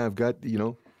 Yeah, I've got,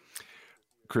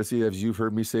 Chrissy, as you've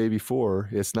heard me say before,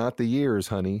 it's not the years,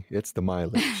 honey, it's the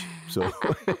mileage. So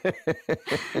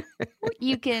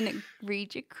You can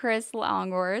reach Chris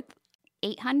Longworth,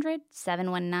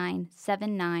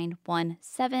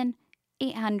 800-719-7917,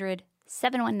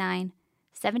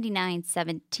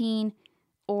 800-719-7917,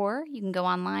 or you can go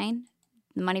online,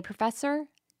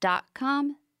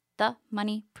 themoneyprofessor.com,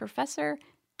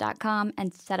 themoneyprofessor.com,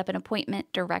 and set up an appointment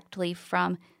directly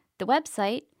from the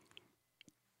website.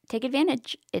 Take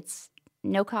advantage. It's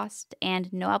no cost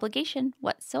and no obligation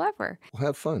whatsoever. we'll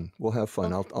have fun.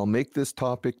 I'll make this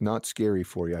topic not scary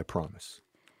for you, I promise.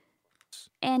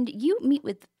 And you meet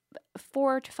with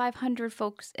 400 to 500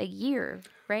 folks a year,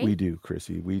 right? We do,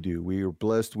 Chrissy. We do. We are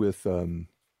blessed with, a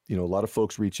lot of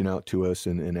folks reaching out to us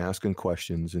and asking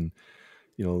questions. And,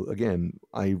 again,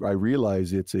 I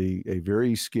realize it's a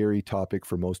very scary topic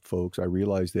for most folks. I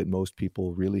realize that most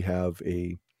people really have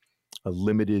a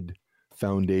limited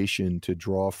foundation to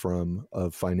draw from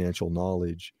of financial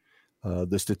knowledge.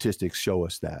 The statistics show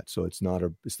us that. So it's not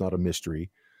a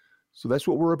mystery. So that's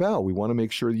what we're about. We want to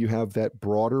make sure that you have that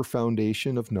broader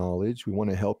foundation of knowledge. We want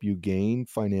to help you gain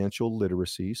financial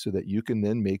literacy so that you can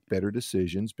then make better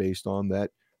decisions based on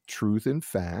that truth and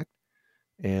fact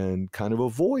and kind of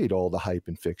avoid all the hype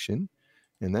and fiction.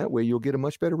 And that way you'll get a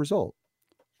much better result.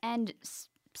 And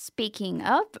speaking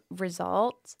of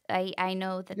results, I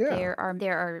know that there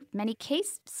are many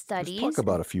case studies. Let's talk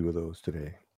about a few of those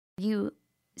today. You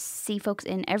see folks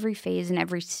in every phase and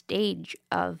every stage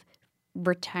of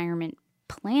retirement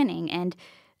planning, and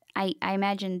I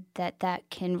imagine that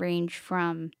can range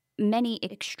from many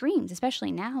extremes,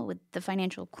 especially now with the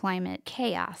financial climate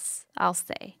chaos, I'll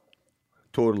say.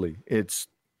 Totally. It's,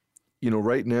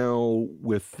 right now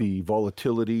with the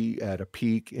volatility at a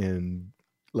peak and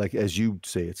like, as you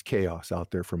say, it's chaos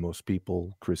out there for most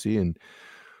people, Chrissy. And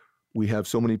we have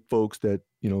so many folks that,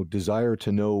 desire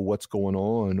to know what's going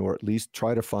on, or at least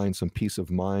try to find some peace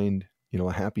of mind,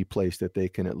 a happy place that they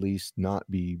can at least not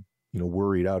be,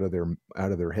 worried out of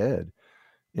their head.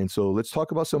 And so let's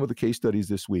talk about some of the case studies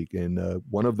this week. And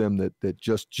one of them that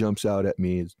just jumps out at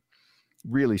me is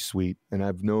really sweet. And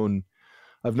I've known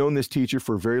this teacher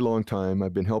for a very long time.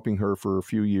 I've been helping her for a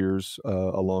few years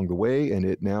along the way, and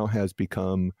it now has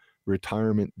become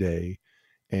retirement day.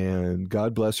 And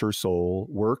God bless her soul,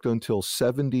 worked until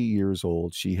 70 years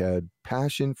old. She had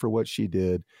passion for what she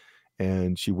did,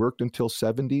 and she worked until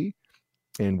 70.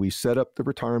 And we set up the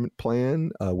retirement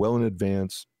plan well in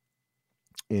advance.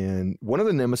 And one of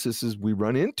the nemesises we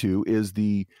run into is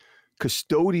the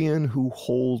custodian who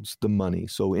holds the money.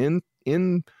 So in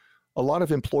a lot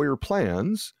of employer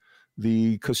plans,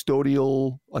 the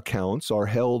custodial accounts are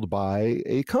held by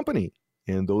a company,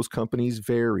 and those companies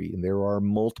vary. And there are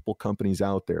multiple companies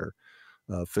out there,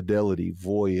 Fidelity,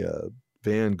 Voya,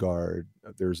 Vanguard.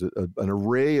 There's an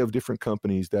array of different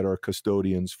companies that are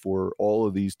custodians for all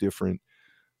of these different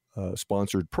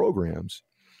sponsored programs.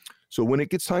 So when it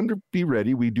gets time to be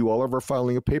ready, we do all of our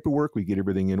filing of paperwork, we get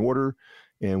everything in order,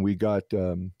 and we'll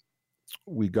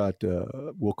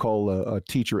call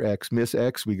teacher X, Miss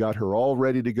X. We got her all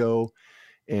ready to go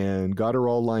and got her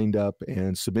all lined up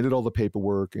and submitted all the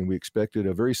paperwork, and we expected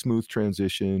a very smooth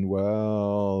transition.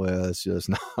 Well, that's just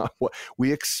not what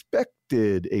we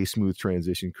expected, a smooth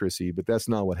transition, Chrissy, but that's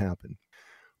not what happened.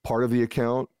 Part of the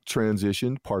account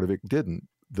transitioned, part of it didn't.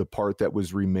 The part that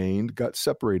was remained got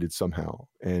separated somehow,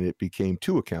 and it became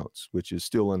 2 accounts, which is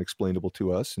still unexplainable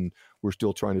to us, and we're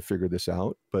still trying to figure this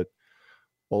out. But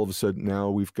all of a sudden now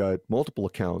we've got multiple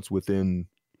accounts within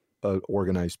an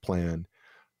organized plan.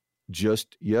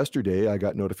 Just yesterday, I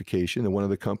got notification that one of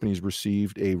the companies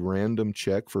received a random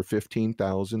check for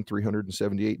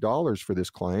 $15,378 for this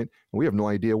client, and we have no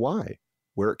idea why,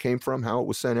 where it came from, how it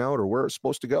was sent out, or where it's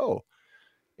supposed to go.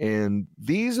 And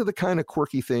these are the kind of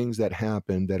quirky things that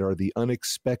happen that are the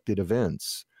unexpected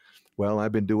events. Well,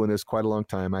 I've been doing this quite a long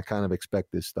time. I kind of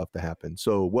expect this stuff to happen.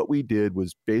 So what we did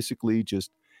was basically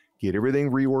just get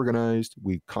everything reorganized.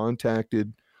 We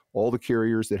contacted all the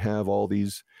carriers that have all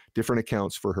these different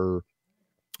accounts for her.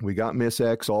 We got Miss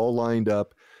X all lined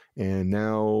up. And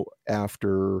now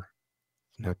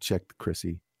check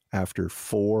Chrissy, after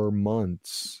 4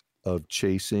 months of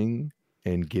chasing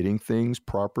and getting things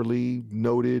properly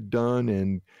noted, done,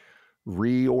 and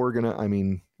reorganized. I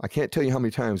mean, I can't tell you how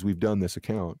many times we've done this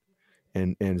account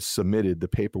and submitted the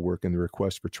paperwork and the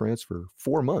request for transfer.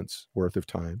 4 months worth of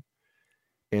time.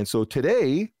 And so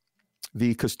today,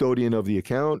 the custodian of the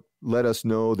account let us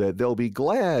know that they'll be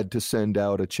glad to send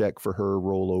out a check for her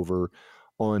rollover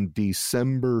on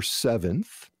December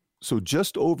 7th. So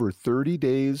just over 30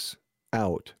 days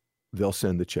out, they'll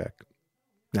send the check.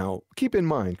 Now, keep in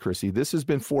mind, Chrissy, this has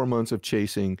been 4 months of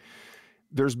chasing.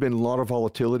 There's been a lot of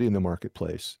volatility in the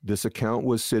marketplace. This account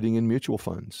was sitting in mutual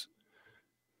funds.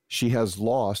 She has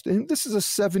lost, and this is a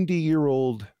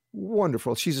 70-year-old,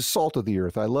 wonderful, she's a salt of the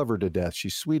earth. I love her to death.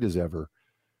 She's sweet as ever.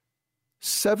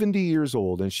 70 years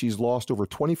old, and she's lost over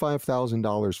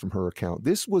 $25,000 from her account.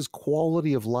 This was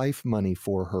quality of life money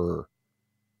for her.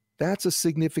 That's a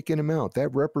significant amount.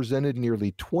 That represented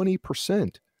nearly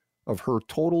 20% of her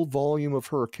total volume of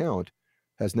her account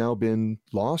has now been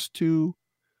lost to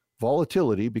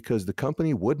volatility because the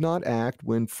company would not act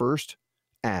when first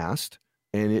asked,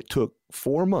 and it took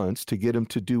 4 months to get them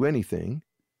to do anything.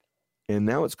 And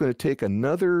now it's going to take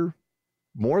another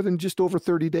more than just over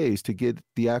 30 days to get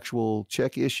the actual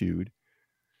check issued.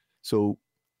 So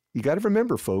you got to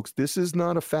remember, folks, this is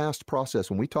not a fast process.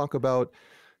 When we talk about,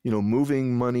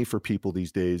 moving money for people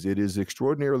these days, it is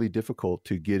extraordinarily difficult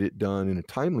to get it done in a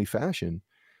timely fashion.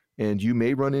 And you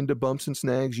may run into bumps and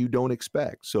snags you don't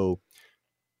expect. So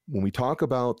when we talk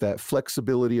about that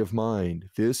flexibility of mind,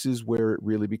 this is where it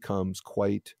really becomes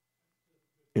quite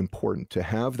important to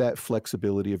have that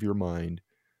flexibility of your mind.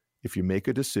 If you make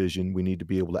a decision, we need to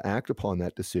be able to act upon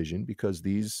that decision because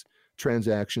these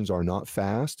transactions are not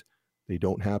fast. They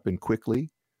don't happen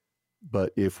quickly.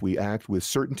 But if we act with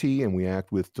certainty and we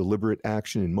act with deliberate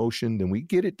action and motion, then we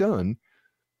get it done.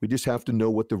 We just have to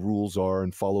know what the rules are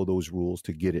and follow those rules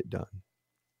to get it done.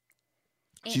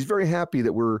 She's very happy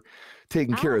that we're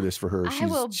taking care of this for her. I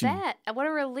will bet. What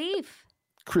a relief.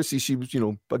 Chrissy, she was,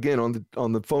 again,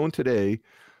 on the phone today,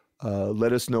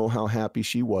 let us know how happy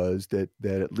she was that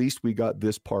at least we got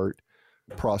this part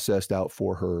processed out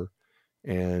for her,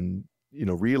 and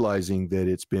realizing that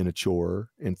it's been a chore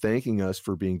and thanking us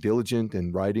for being diligent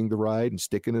and riding the ride and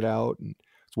sticking it out. And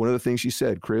it's one of the things she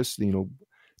said, Chris,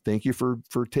 thank you for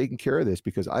taking care of this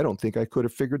because I don't think I could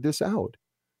have figured this out.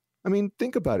 I mean,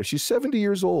 think about it. She's 70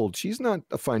 years old. She's not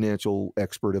a financial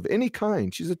expert of any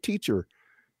kind. She's a teacher.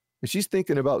 And she's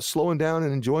thinking about slowing down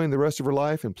and enjoying the rest of her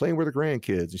life and playing with her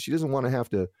grandkids. And she doesn't want to have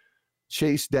to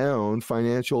chase down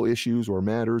financial issues or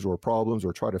matters or problems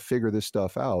or try to figure this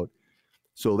stuff out.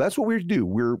 So that's what we do.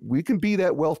 We can be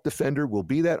that wealth defender. We'll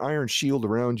be that iron shield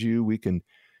around you. We can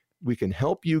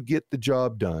help you get the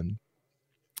job done.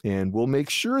 And we'll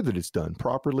make sure that it's done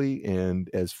properly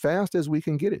and as fast as we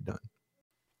can get it done.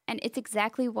 And it's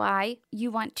exactly why you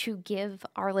want to give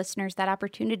our listeners that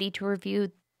opportunity to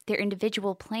review their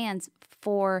individual plans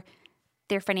for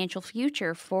their financial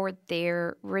future, for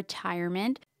their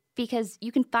retirement, because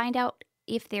you can find out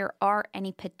if there are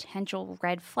any potential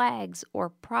red flags or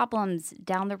problems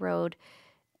down the road,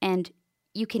 and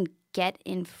you can get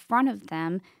in front of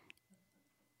them.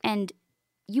 And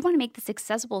you want to make this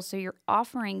accessible, so you're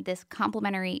offering this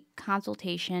complimentary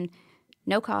consultation,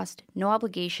 no cost, no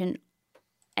obligation,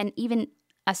 and even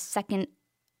a second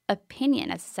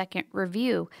opinion, a second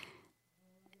review.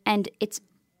 And it's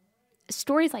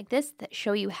stories like this that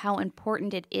show you how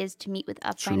important it is to meet with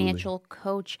a financial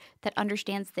coach that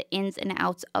understands the ins and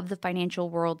outs of the financial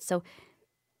world. So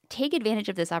take advantage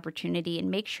of this opportunity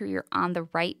and make sure you're on the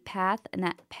right path, and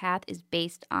that path is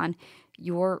based on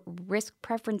your risk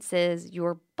preferences,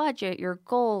 your budget, your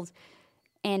goals,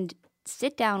 and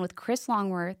sit down with Chris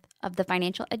Longworth of the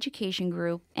Financial Education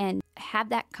Group and have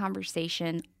that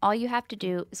conversation. All you have to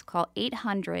do is call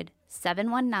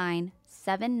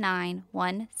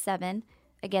 800-719-7917.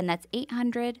 Again, that's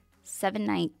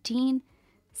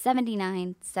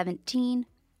 800-719-7917.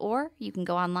 Or you can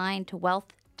go online to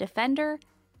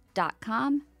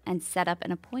wealthdefender.com and set up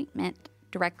an appointment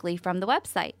directly from the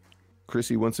website.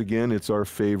 Chrissy, once again, it's our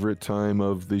favorite time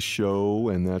of the show,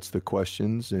 and that's the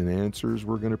questions and answers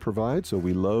we're going to provide. So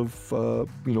we love, all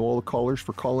the callers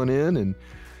for calling in and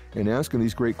asking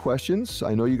these great questions.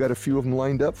 I know you got a few of them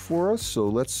lined up for us, so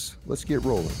let's get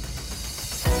rolling.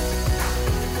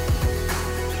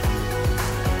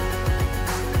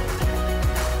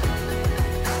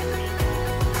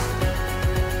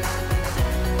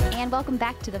 Welcome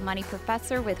back to The Money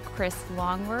Professor with Chris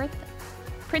Longworth,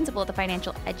 principal at the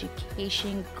Financial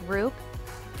Education Group.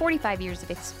 45 years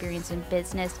of experience in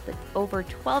business with over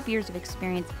 12 years of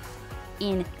experience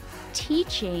in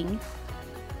teaching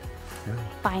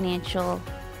financial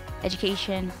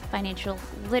education, financial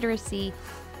literacy,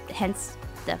 hence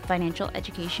the Financial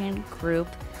Education Group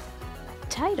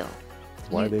title.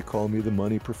 That's why they call me the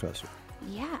Money Professor.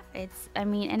 Yeah, it's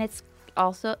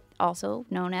also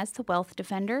known as the Wealth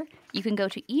Defender. You can go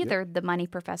to either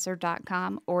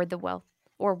themoneyprofessor.com or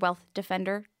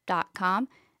wealthdefender.com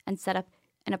and set up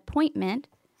an appointment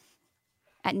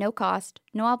at no cost,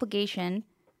 no obligation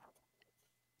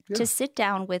to sit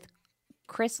down with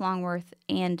Chris Longworth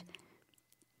and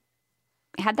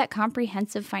have that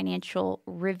comprehensive financial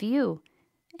review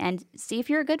and see if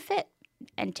you're a good fit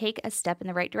and take a step in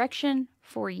the right direction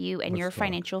for you and your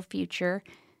financial future.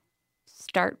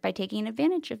 Start by taking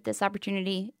advantage of this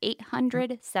opportunity.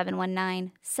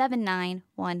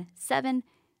 800-719-7917,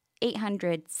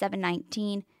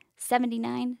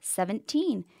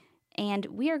 800-719-7917. And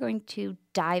we are going to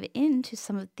dive into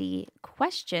some of the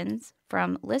questions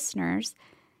from listeners.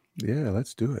 Yeah,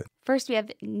 let's do it. First, we have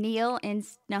Neil in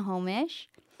Snohomish.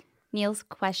 Neil's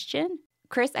question: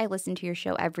 Chris, I listen to your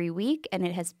show every week, and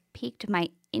it has piqued my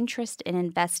interest in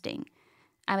investing.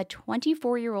 I'm a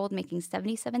 24-year-old making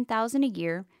 $77,000 a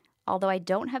year. Although I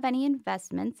don't have any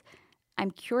investments,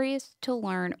 I'm curious to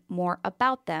learn more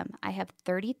about them. I have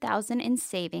 $30,000 in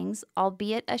savings,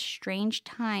 albeit a strange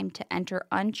time to enter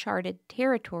uncharted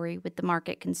territory with the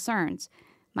market concerns.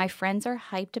 My friends are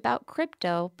hyped about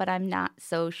crypto, but I'm not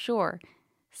so sure.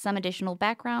 Some additional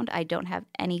background: I don't have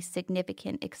any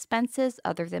significant expenses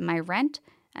other than my rent,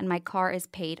 and my car is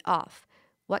paid off.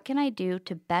 What can I do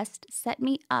to best set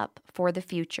me up for the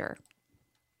future?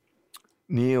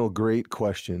 Neil, great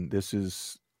question. This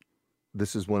is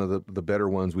one of the better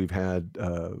ones we've had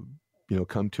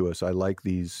come to us. I like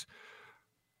these.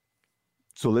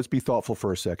 So let's be thoughtful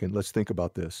for a second. Let's think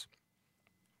about this.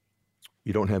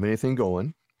 You don't have anything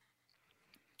going,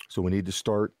 so we need to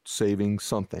start saving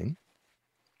something.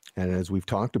 And as we've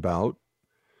talked about,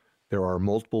 there are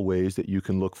multiple ways that you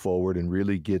can look forward and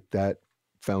really get that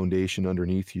foundation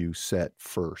underneath you set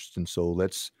first. And so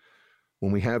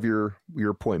when we have your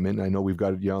appointment, I know we've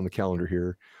got it on the calendar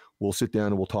here, we'll sit down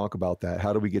and we'll talk about that.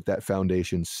 How do we get that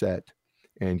foundation set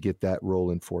and get that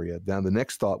rolling for you? Now, the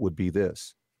next thought would be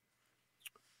this.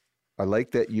 I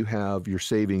like that you have your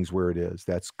savings where it is.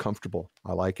 That's comfortable.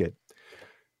 I like it.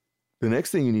 The next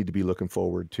thing you need to be looking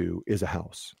forward to is a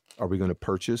house. Are we going to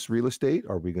purchase real estate?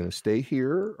 Are we going to stay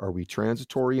here? Are we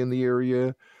transitory in the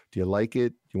area? Do you like it?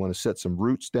 Do you want to set some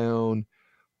roots down?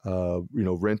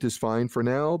 Rent is fine for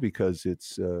now because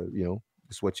it's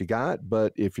what you got.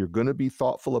 But if you're going to be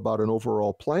thoughtful about an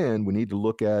overall plan, we need to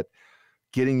look at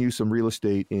getting you some real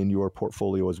estate in your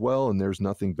portfolio as well. And there's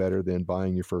nothing better than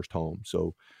buying your first home.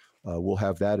 So we'll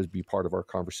have that as be part of our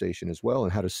conversation as well,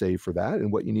 and how to save for that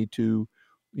and what you need to,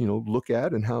 look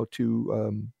at and how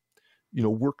to,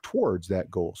 work towards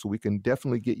that goal. So we can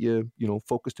definitely get you,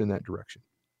 focused in that direction.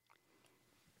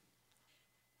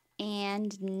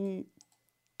 And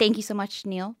thank you so much,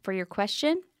 Neil, for your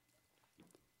question.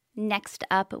 Next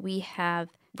up, we have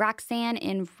Roxanne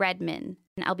in Redmond.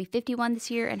 I'll be 51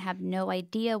 this year and have no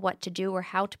idea what to do or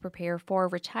how to prepare for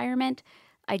retirement.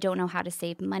 I don't know how to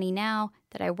save money now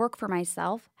that I work for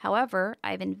myself. However,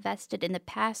 I've invested in the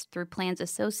past through plans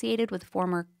associated with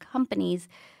former companies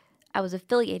I was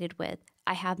affiliated with.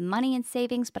 I have money in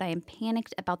savings, but I am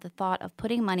panicked about the thought of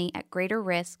putting money at greater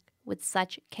risk with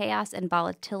such chaos and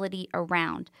volatility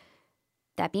around.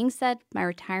 That being said, my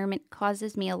retirement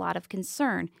causes me a lot of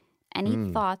concern.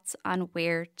 Any thoughts on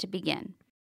where to begin?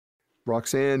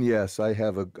 Roxanne, yes, I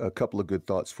have a couple of good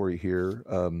thoughts for you here.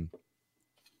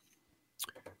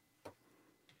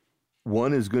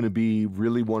 One is going to be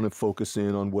really want to focus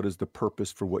in on what is the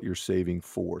purpose for what you're saving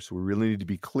for. So we really need to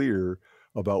be clear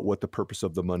about what the purpose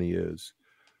of the money is.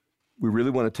 We really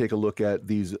want to take a look at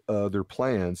these other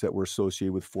plans that were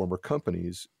associated with former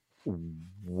companies.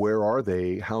 Where are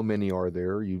they? How many are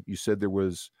there? You said there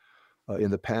was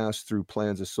in the past through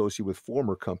plans associated with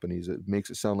former companies. It makes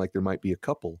it sound like there might be a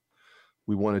couple.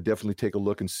 We want to definitely take a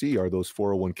look and see, are those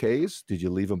 401ks? Did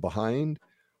you leave them behind?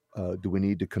 Do we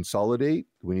need to consolidate?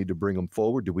 Do we need to bring them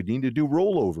forward? Do we need to do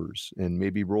rollovers and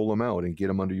maybe roll them out and get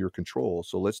them under your control?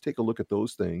 So let's take a look at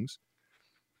those things.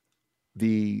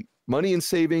 The money and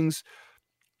savings,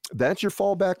 that's your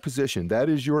fallback position. That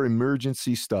is your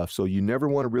emergency stuff. So you never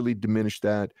want to really diminish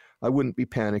that. I wouldn't be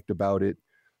panicked about it.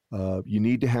 You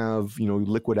need to have,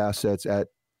 liquid assets at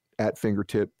at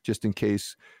fingertip, just in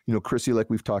case, Chrissy, like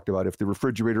we've talked about, if the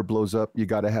refrigerator blows up, you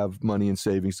got to have money in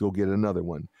savings to go get another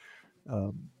one.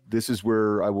 This is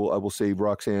where I will say,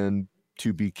 Roxanne,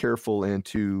 to be careful and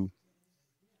to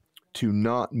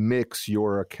not mix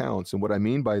your accounts. And what I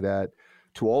mean by that,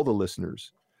 to all the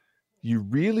listeners, you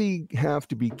really have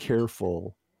to be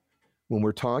careful when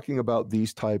we're talking about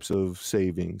these types of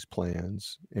savings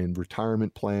plans and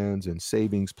retirement plans and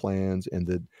savings plans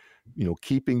and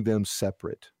keeping them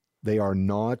separate. They are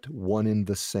not one and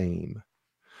the same.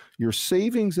 Your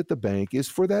savings at the bank is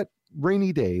for that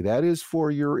rainy day. That is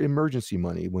for your emergency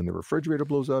money. When the refrigerator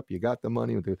blows up, you got the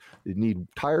money. You need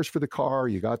tires for the car,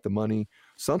 you got the money.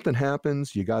 Something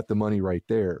happens, you got the money right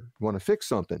there. You want to fix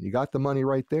something, you got the money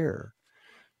right there.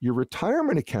 Your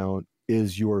retirement account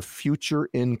is your future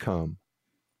income.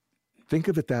 Think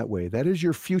of it that way. That is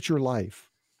your future life.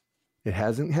 It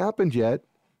hasn't happened yet.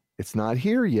 It's not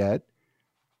here yet.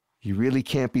 You really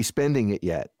can't be spending it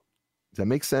yet. Does that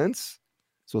make sense?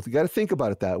 So if you got to think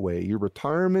about it that way, your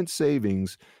retirement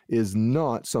savings is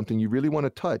not something you really want to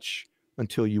touch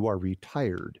until you are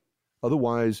retired.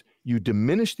 Otherwise, you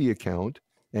diminish the account,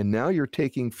 and now you're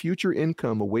taking future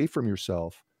income away from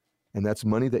yourself, and that's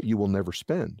money that you will never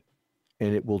spend.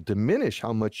 And it will diminish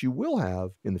how much you will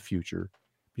have in the future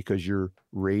because you're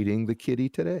raiding the kitty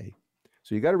today.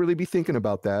 So you got to really be thinking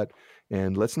about that,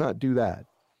 and let's not do that.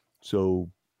 So,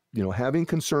 having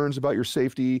concerns about your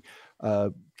safety,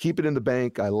 keep it in the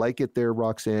bank. I like it there,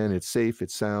 Roxanne. It's safe,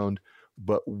 it's sound.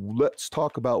 But let's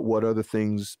talk about what other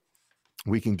things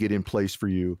we can get in place for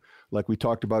you. Like we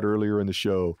talked about earlier in the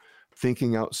show,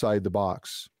 thinking outside the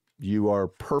box. You are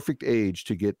perfect age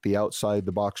to get the outside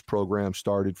the box program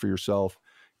started for yourself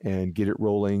and get it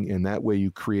rolling. And that way you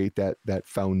create that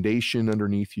foundation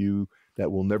underneath you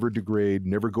that will never degrade,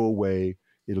 never go away.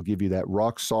 It'll give you that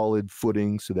rock solid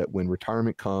footing so that when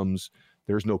retirement comes,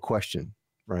 there's no question,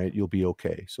 right? You'll be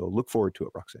okay. So look forward to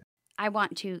it, Roxanne. I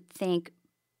want to thank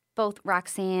both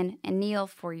Roxanne and Neil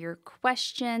for your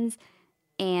questions,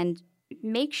 and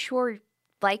make sure,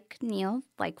 like Neil,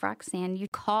 like Roxanne, you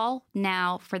call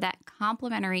now for that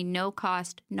complimentary, no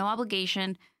cost, no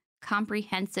obligation,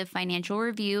 comprehensive financial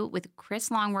review with Chris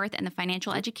Longworth and the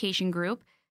Financial Education Group.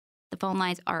 The phone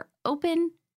lines are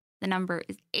open. The number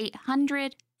is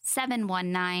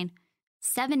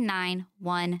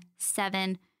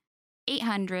 800-719-7917,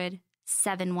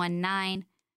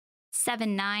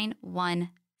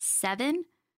 800-719-7917.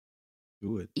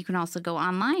 Do it. You can also go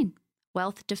online,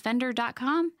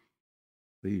 wealthdefender.com,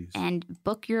 please, and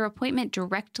book your appointment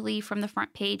directly from the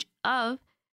front page of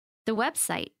the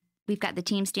website. We've got the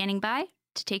team standing by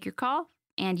to take your call,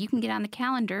 and you can get on the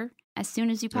calendar as soon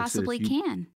as you possibly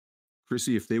can.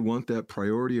 Chrissy, if they want that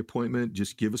priority appointment,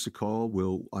 just give us a call.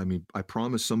 I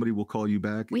promise somebody will call you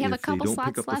back. We have if a couple they don't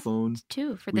slots pick up left the phone,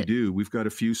 too. We do. We've got a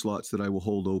few slots that I will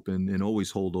hold open and always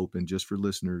hold open just for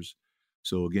listeners.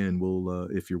 So again, we'll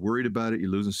if you're worried about it, you're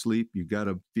losing sleep, you got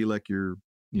to feel like you're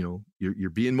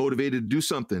being motivated to do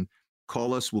something.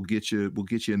 Call us. We'll get you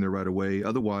in there right away.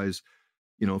 Otherwise,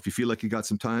 if you feel like you got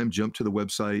some time, jump to the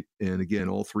website. And again,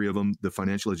 all three of them: the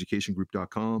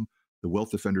financialeducationgroup.com, the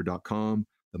wealthdefender.com,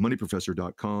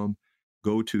 themoneyprofessor.com.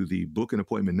 Go to the book an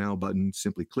appointment now button.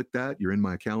 Simply click that. You're in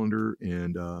my calendar,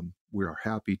 and we are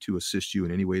happy to assist you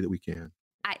in any way that we can.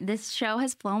 This show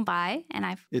has flown by, and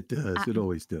It does. It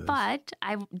always does. But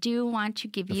I do want to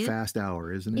give you a fast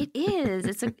hour, isn't it? It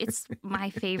is. It's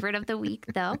my favorite of the week,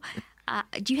 though.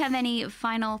 Do you have any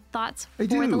final thoughts for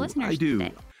the listeners? I do.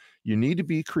 Today? You need to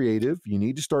be creative. You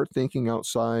need to start thinking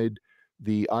outside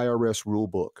the IRS rule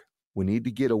book. We need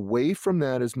to get away from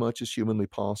that as much as humanly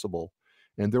possible.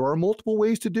 And there are multiple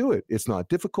ways to do it. It's not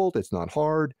difficult. It's not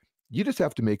hard. You just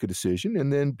have to make a decision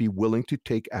and then be willing to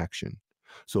take action.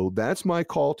 So that's my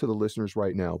call to the listeners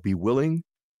right now. Be willing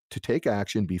to take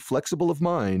action. Be flexible of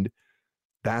mind.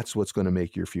 That's what's going to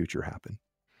make your future happen.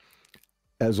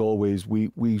 As always,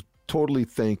 we totally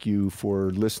thank you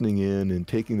for listening in and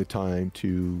taking the time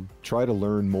to try to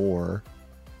learn more,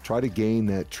 try to gain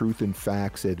that truth and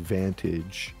facts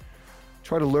advantage,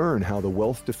 try to learn how the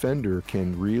Wealth Defender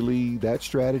that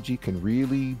strategy can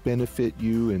really benefit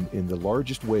you in the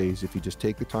largest ways if you just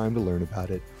take the time to learn about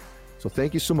it. So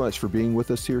thank you so much for being with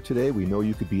us here today. We know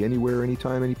you could be anywhere,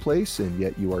 anytime, any place, and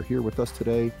yet you are here with us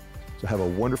today. So have a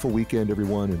wonderful weekend,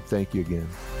 everyone, and thank you again.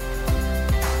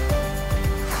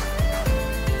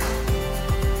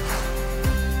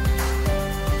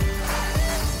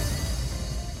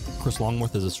 Chris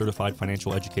Longworth is a certified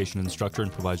financial education instructor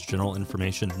and provides general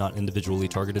information, not individually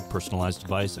targeted, personalized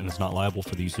advice, and is not liable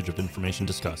for the usage of information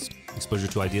discussed. Exposure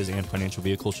to ideas and financial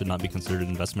vehicles should not be considered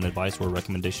investment advice or a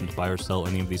recommendation to buy or sell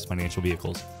any of these financial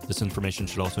vehicles. This information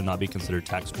should also not be considered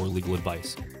tax or legal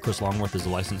advice. Chris Longworth is a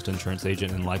licensed insurance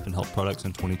agent in life and health products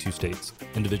in 22 states.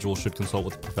 Individuals should consult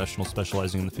with a professional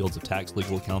specializing in the fields of tax,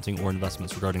 legal accounting, or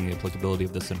investments regarding the applicability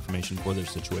of this information for their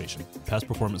situation. Past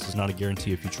performance is not a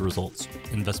guarantee of future results.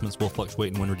 Investments will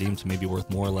fluctuate and when redeemed may be worth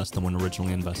more or less than when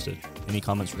originally invested. Any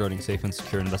comments regarding safe and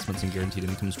secure investments and guaranteed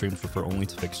income streams refer only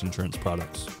to fixed insurance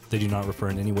products. They do not refer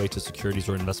in any way to securities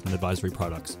or investment advisory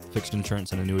products. Fixed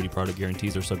insurance and annuity product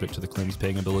guarantees are subject to the claims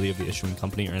paying ability of the issuing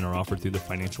company and are offered through the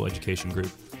Financial Education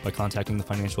Group. By contacting the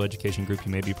Financial Education Group,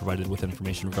 you may be provided with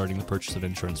information regarding the purchase of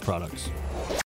insurance products.